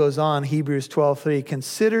Bible goes on, Hebrews 12:3,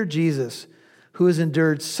 consider Jesus, who has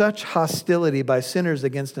endured such hostility by sinners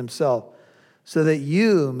against himself, so that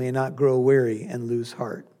you may not grow weary and lose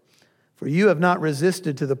heart. For you have not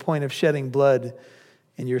resisted to the point of shedding blood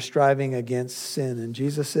in your striving against sin. And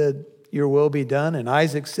Jesus said, your will be done. And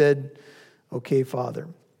Isaac said, okay, Father.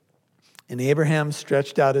 And Abraham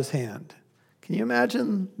stretched out his hand. Can you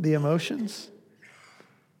imagine the emotions?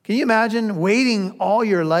 Can you imagine waiting all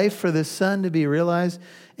your life for this son to be realized?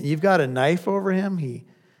 And you've got a knife over him.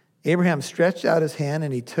 Abraham stretched out his hand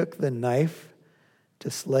and he took the knife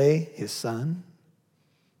to slay his son.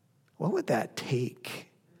 What would that take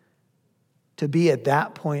to be at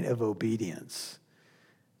that point of obedience?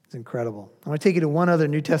 It's incredible. I want to take you to one other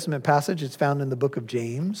New Testament passage. It's found in the book of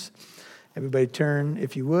James. Everybody turn,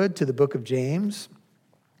 if you would, to the book of James.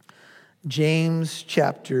 James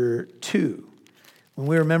chapter 2. When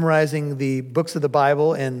we were memorizing the books of the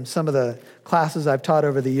Bible and some of the classes I've taught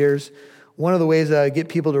over the years, one of the ways I get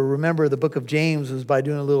people to remember the book of James was by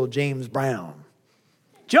doing a little James Brown.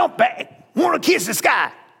 Jump back, want to kiss the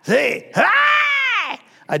sky. Say, hi!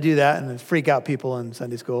 I do that and freak out people in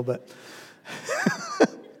Sunday school, but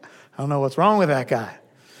I don't know what's wrong with that guy.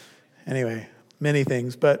 Anyway, many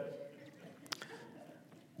things, but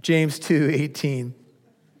James 2:18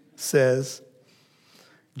 says,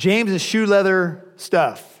 James is shoe leather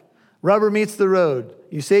stuff. Rubber meets the road.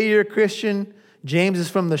 You say you're a Christian, James is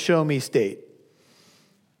from the show me state.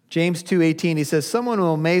 James 2:18, he says,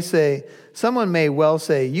 someone may well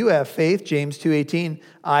say, you have faith. James 2:18,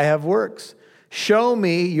 I have works. Show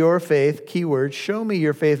me your faith, keyword, show me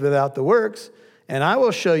your faith without the works, and I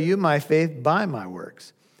will show you my faith by my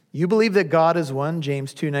works. You believe that God is one,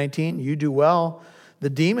 James 2:19, you do well. The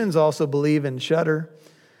demons also believe and shudder.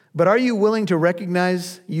 But are you willing to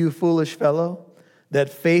recognize, you foolish fellow, that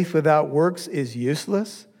faith without works is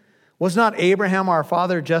useless? Was not Abraham our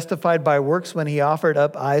father justified by works when he offered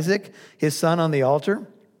up Isaac, his son, on the altar?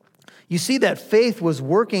 You see that faith was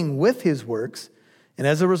working with his works, and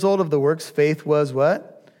as a result of the works, faith was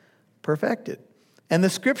what? Perfected. And the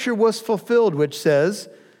scripture was fulfilled, which says,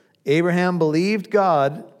 Abraham believed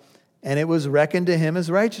God, and it was reckoned to him as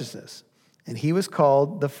righteousness. And he was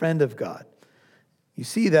called the friend of God. You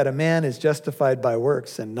see that a man is justified by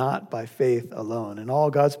works and not by faith alone. And all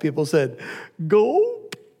God's people said, go.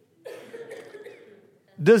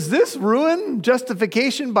 Does this ruin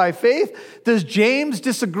justification by faith? Does James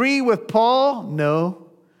disagree with Paul? No.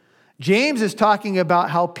 James is talking about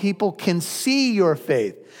how people can see your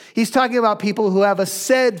faith. He's talking about people who have a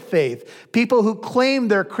said faith, people who claim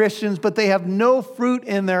they're Christians, but they have no fruit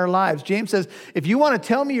in their lives. James says, if you want to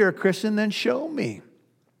tell me you're a Christian, then show me.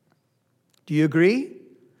 Do you agree?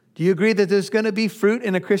 Do you agree that there's going to be fruit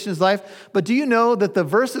in a Christian's life? But do you know that the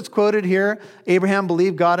verse that's quoted here, Abraham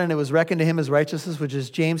believed God and it was reckoned to him as righteousness, which is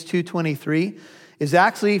James 2:23, is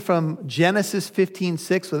actually from Genesis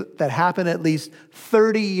 15:6 that happened at least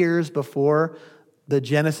 30 years before the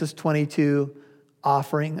Genesis 22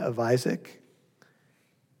 offering of Isaac.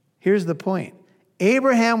 Here's the point.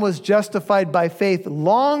 Abraham was justified by faith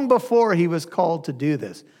long before he was called to do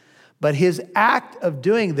this. But his act of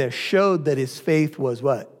doing this showed that his faith was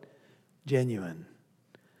what? Genuine.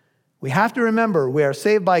 We have to remember we are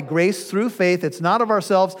saved by grace through faith. It's not of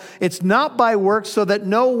ourselves. It's not by works so that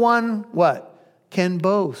no one, what? Can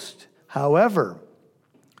boast. However,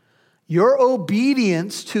 your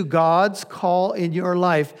obedience to God's call in your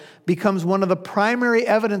life becomes one of the primary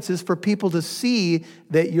evidences for people to see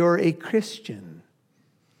that you're a Christian.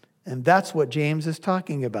 And that's what James is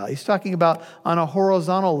talking about. He's talking about on a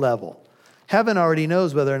horizontal level. Heaven already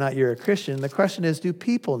knows whether or not you're a Christian. The question is, do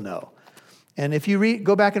people know? And if you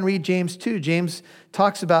go back and read James 2, James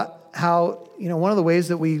talks about how, one of the ways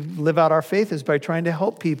that we live out our faith is by trying to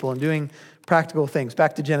help people and doing practical things.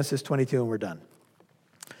 Back to Genesis 22 and we're done.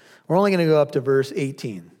 We're only going to go up to verse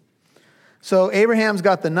 18. So Abraham's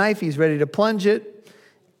got the knife. He's ready to plunge it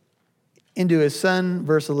into his son,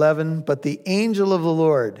 verse 11. But the angel of the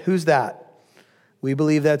Lord, who's that? We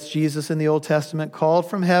believe that's Jesus in the Old Testament, called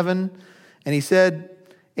from heaven. And he said,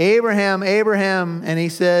 Abraham, Abraham. And he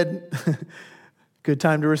said, good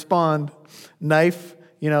time to respond. Knife,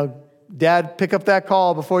 Dad, pick up that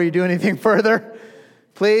call before you do anything further.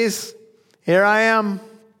 Please, here I am.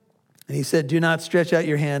 And he said, do not stretch out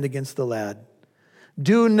your hand against the lad.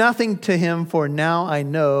 Do nothing to him, for now I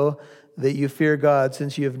know that you fear God,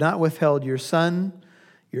 since you have not withheld your son,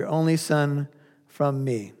 your only son, from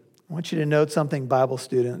me. I want you to note something, Bible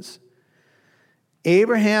students.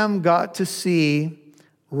 Abraham got to see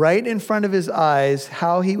right in front of his eyes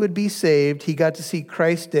how he would be saved. He got to see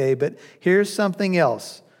Christ's day. But here's something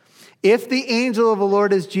else. If the angel of the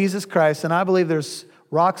Lord is Jesus Christ, and I believe there's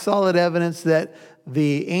rock solid evidence that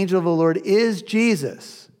the angel of the Lord is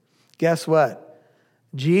Jesus, guess what?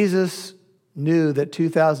 Jesus knew that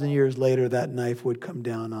 2,000 years later that knife would come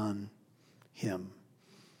down on him.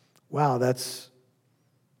 Wow, that's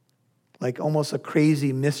like almost a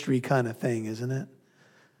crazy mystery kind of thing, isn't it?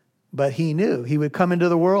 But he knew he would come into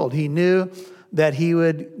the world. He knew that he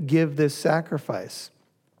would give this sacrifice.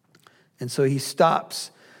 And so he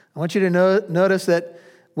stops. I want you to notice that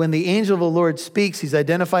when the angel of the Lord speaks, he's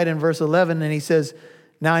identified in verse 11, and he says,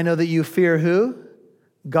 now I know that you fear who?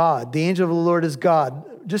 God. The angel of the Lord is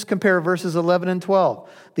God. Just compare verses 11 and 12.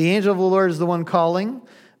 The angel of the Lord is the one calling,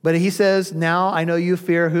 but he says, now I know you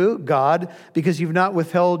fear who? God, because you've not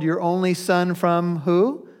withheld your only son from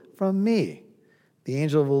who? From me. The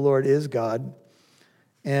angel of the Lord is God,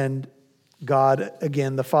 and God,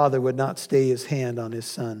 again, the Father, would not stay his hand on his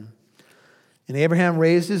son. And Abraham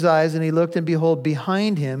raised his eyes, and he looked, and behold,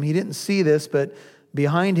 behind him, he didn't see this, but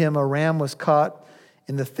behind him a ram was caught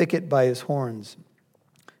in the thicket by his horns.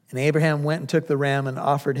 And Abraham went and took the ram and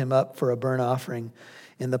offered him up for a burnt offering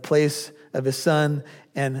in the place of his son.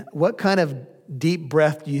 And what kind of deep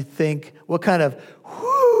breath do you think, what kind of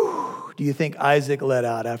whoo do you think Isaac let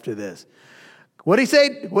out after this? What did he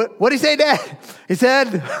say? What did he say, Dad? He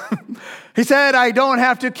said, I don't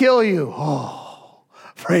have to kill you. Oh,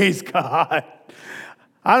 praise God.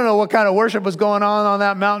 I don't know what kind of worship was going on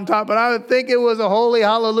that mountaintop, but I would think it was a holy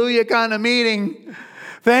hallelujah kind of meeting.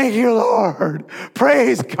 Thank you, Lord.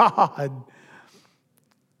 Praise God.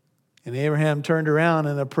 And Abraham turned around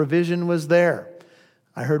and the provision was there.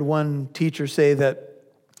 I heard one teacher say that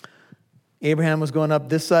Abraham was going up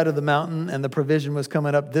this side of the mountain and the provision was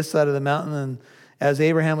coming up this side of the mountain. And as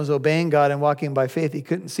Abraham was obeying God and walking by faith, he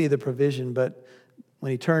couldn't see the provision. But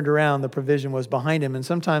when he turned around, the provision was behind him. And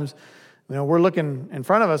sometimes, we're looking in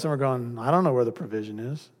front of us and we're going, I don't know where the provision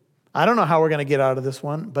is. I don't know how we're going to get out of this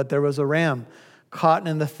one. But there was a ram caught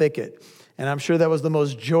in the thicket. And I'm sure that was the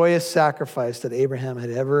most joyous sacrifice that Abraham had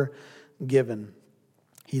ever given.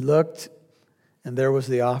 He looked, and there was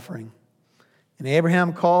the offering. And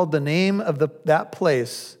Abraham called the name of that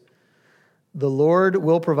place, the Lord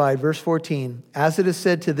will provide. Verse 14, as it is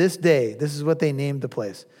said to this day, this is what they named the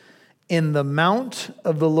place. In the mount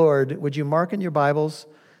of the Lord, would you mark in your Bibles?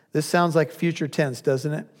 This sounds like future tense,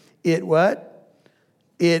 doesn't it? It what?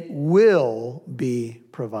 It will be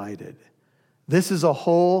provided. This is a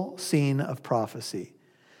whole scene of prophecy.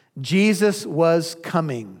 Jesus was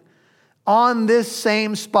coming on this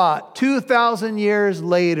same spot 2,000 years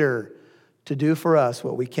later to do for us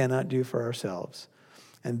what we cannot do for ourselves.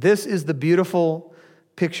 And this is the beautiful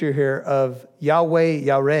picture here of Yahweh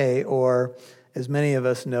Yireh, or as many of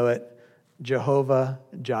us know it, Jehovah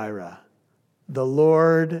Jireh. The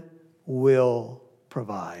Lord will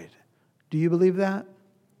provide. Do you believe that?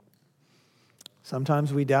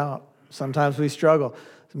 Sometimes we doubt. Sometimes we struggle.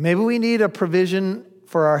 Maybe we need a provision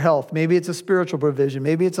for our health. Maybe it's a spiritual provision.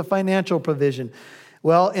 Maybe it's a financial provision.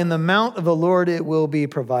 Well, in the mount of the Lord, it will be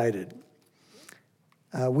provided.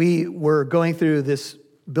 We were going through this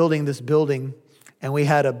building, and we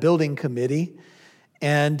had a building committee,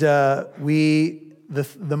 and the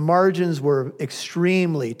margins were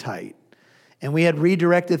extremely tight. And we had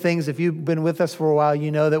redirected things. If you've been with us for a while,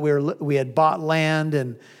 you know that we had bought land,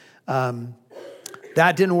 and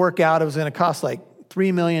that didn't work out. It was going to cost like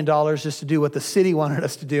 $3 million just to do what the city wanted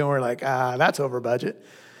us to do. And we're like, that's over budget.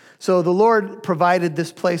 So the Lord provided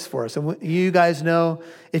this place for us. And you guys know,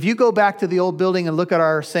 if you go back to the old building and look at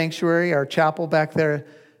our sanctuary, our chapel back there,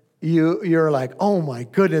 you're like, oh my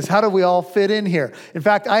goodness, how do we all fit in here? In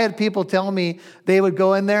fact, I had people tell me they would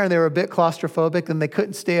go in there and they were a bit claustrophobic and they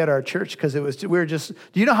couldn't stay at our church because do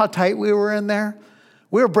you know how tight we were in there?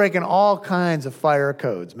 We were breaking all kinds of fire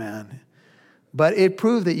codes, man. But it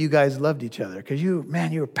proved that you guys loved each other because you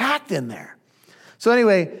were packed in there. So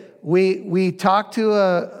anyway, we talked to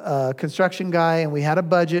a construction guy and we had a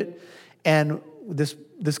budget, and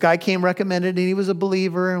this guy came recommended, and he was a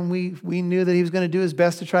believer, and we knew that he was going to do his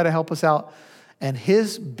best to try to help us out. And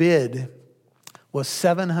his bid was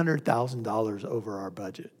 $700,000 over our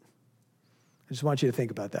budget. I just want you to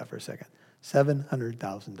think about that for a second.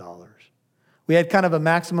 $700,000. We had kind of a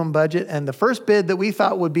maximum budget, and the first bid that we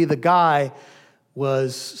thought would be the guy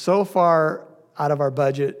was so far out of our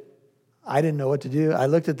budget, I didn't know what to do. I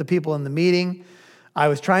looked at the people in the meeting. I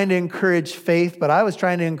was trying to encourage faith, but I was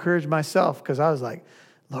trying to encourage myself because I was like,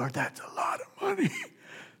 Lord, that's a lot of money.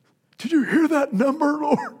 Did you hear that number,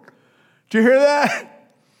 Lord? Did you hear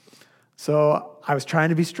that? So I was trying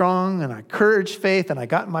to be strong, and I encouraged faith, and I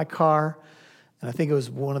got in my car, and I think it was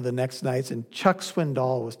one of the next nights, and Chuck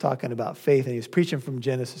Swindoll was talking about faith, and he was preaching from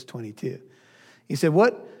Genesis 22. He said,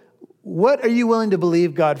 what are you willing to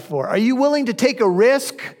believe God for? Are you willing to take a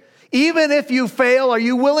risk? Even if you fail, are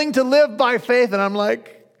you willing to live by faith? And I'm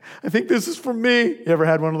like, I think this is for me. You ever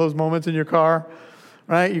had one of those moments in your car?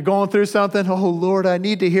 Right? You're going through something. Oh, Lord, I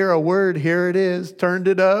need to hear a word. Here it is. Turned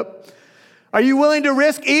it up. Are you willing to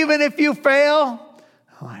risk even if you fail?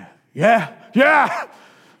 I'm like, yeah.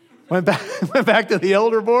 Went back to the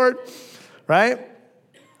elder board, right?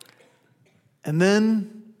 And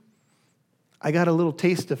then I got a little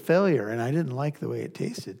taste of failure, and I didn't like the way it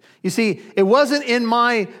tasted. You see, it wasn't in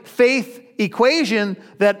my faith equation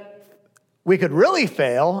that we could really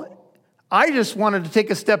fail. I just wanted to take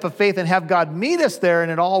a step of faith and have God meet us there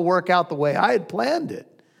and it all work out the way I had planned it.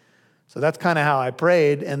 So that's kind of how I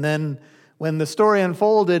prayed. And then when the story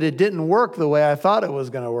unfolded, it didn't work the way I thought it was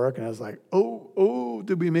going to work. And I was like, oh,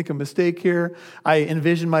 did we make a mistake here? I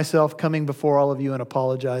envisioned myself coming before all of you and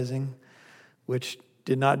apologizing, which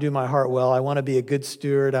did not do my heart well. I want to be a good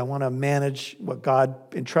steward. I want to manage what God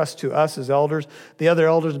entrusts to us as elders. The other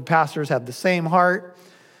elders and pastors have the same heart,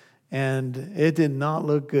 and it did not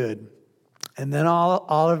look good. And then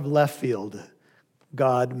all of left field,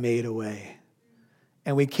 God made a way.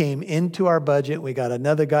 And we came into our budget. We got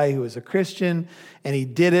another guy who was a Christian, and he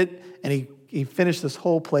did it, and he finished this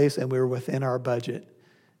whole place, and we were within our budget.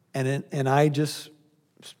 And I just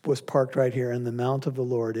was parked right here. In the mount of the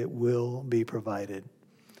Lord, it will be provided.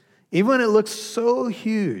 Even when it looks so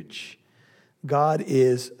huge, God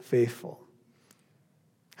is faithful.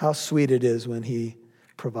 How sweet it is when he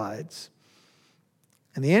provides.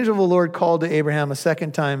 And the angel of the Lord called to Abraham a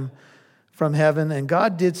second time from heaven, and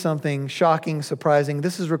God did something shocking, surprising.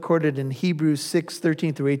 This is recorded in Hebrews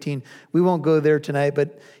 6:13-18. We won't go there tonight,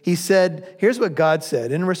 but he said, here's what God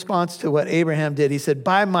said in response to what Abraham did. He said,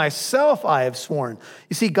 by myself I have sworn.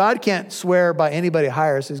 You see, God can't swear by anybody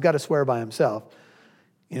higher, so he's got to swear by himself.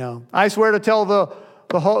 You know, I swear to tell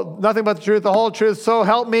the whole, nothing but the truth, the whole truth, so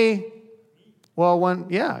help me. Well,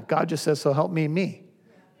 God just says, so help me,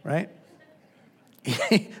 right?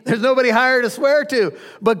 There's nobody higher to swear to.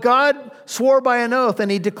 But God swore by an oath, and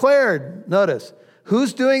he declared, notice,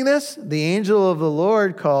 who's doing this? The angel of the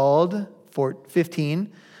Lord called,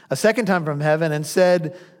 15, a second time from heaven and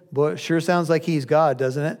said, boy, sure sounds like he's God,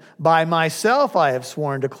 doesn't it? By myself I have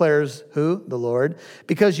sworn, declares who? The Lord.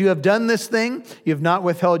 Because you have done this thing, you have not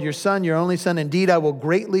withheld your son, your only son. Indeed, I will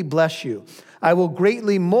greatly bless you. I will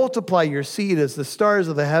greatly multiply your seed as the stars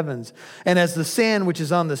of the heavens and as the sand which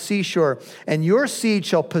is on the seashore. And your seed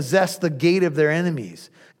shall possess the gate of their enemies.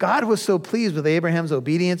 God was so pleased with Abraham's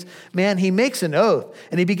obedience. Man, he makes an oath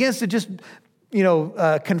and he begins to just,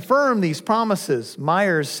 confirm these promises.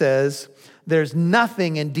 Myers says, there's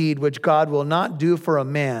nothing indeed which God will not do for a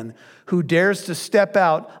man who dares to step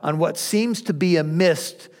out on what seems to be a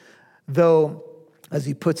mist, though as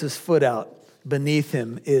he puts his foot out, beneath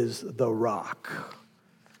him is the rock.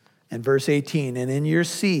 And verse 18, and in your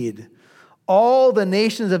seed, All the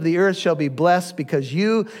nations of the earth shall be blessed because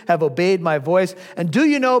you have obeyed my voice. And do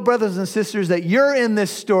you know, brothers and sisters, that you're in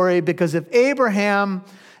this story because as Abraham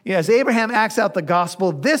acts out the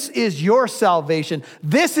gospel, this is your salvation.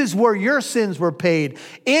 This is where your sins were paid.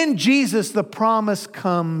 In Jesus, the promise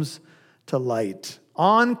comes to light.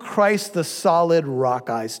 On Christ, the solid rock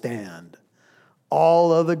I stand.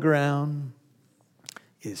 All of the ground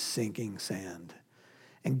is sinking sand.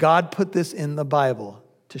 And God put this in the Bible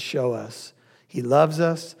to show us He loves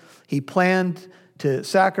us. He planned to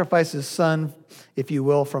sacrifice his son, if you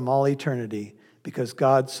will, from all eternity, because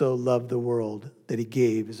God so loved the world that he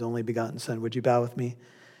gave his only begotten son. Would you bow with me?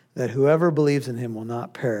 That whoever believes in him will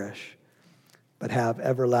not perish, but have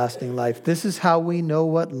everlasting life. This is how we know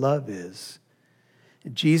what love is.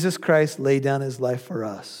 Jesus Christ laid down his life for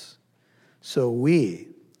us, so we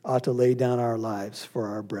ought to lay down our lives for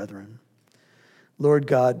our brethren. Lord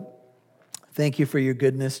God, thank you for your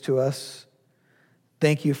goodness to us.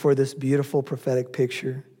 Thank you for this beautiful prophetic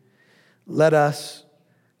picture. Let us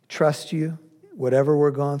trust you, whatever we're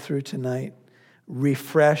going through tonight.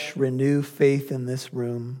 Refresh, renew faith in this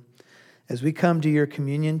room. As we come to your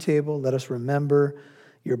communion table, let us remember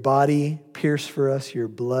your body pierced for us, your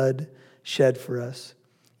blood shed for us.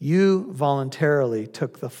 You voluntarily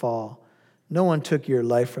took the fall. No one took your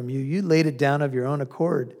life from you. You laid it down of your own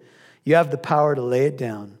accord. You have the power to lay it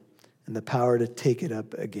down and the power to take it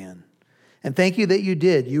up again. And thank you that you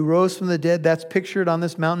did. You rose from the dead. That's pictured on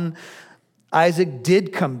this mountain. Isaac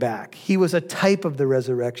did come back. He was a type of the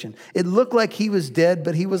resurrection. It looked like he was dead,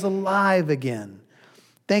 but he was alive again.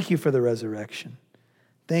 Thank you for the resurrection.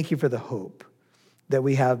 Thank you for the hope that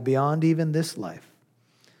we have beyond even this life.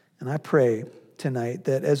 And I pray tonight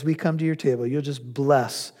that as we come to your table, you'll just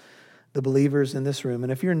bless the believers in this room.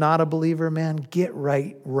 And if you're not a believer, man, get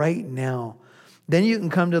right now. Then you can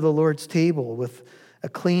come to the Lord's table with a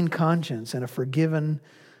clean conscience and a forgiven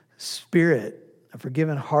spirit, a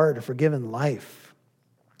forgiven heart, a forgiven life.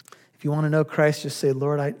 If you want to know Christ, just say,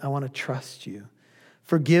 Lord, I want to trust you.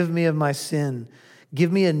 Forgive me of my sin.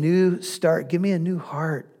 Give me a new start. Give me a new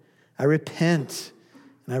heart. I repent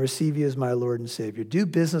and I receive you as my Lord and Savior. Do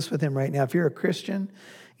business with him right now. If you're a Christian,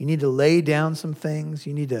 you need to lay down some things.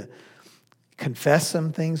 You need to confess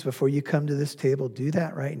some things before you come to this table. Do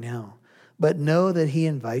that right now. But know that he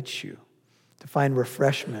invites you to find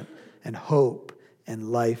refreshment and hope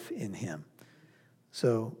and life in him.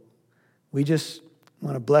 So we just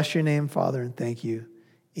want to bless your name, Father, and thank you.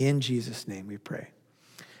 In Jesus' name we pray.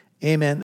 Amen.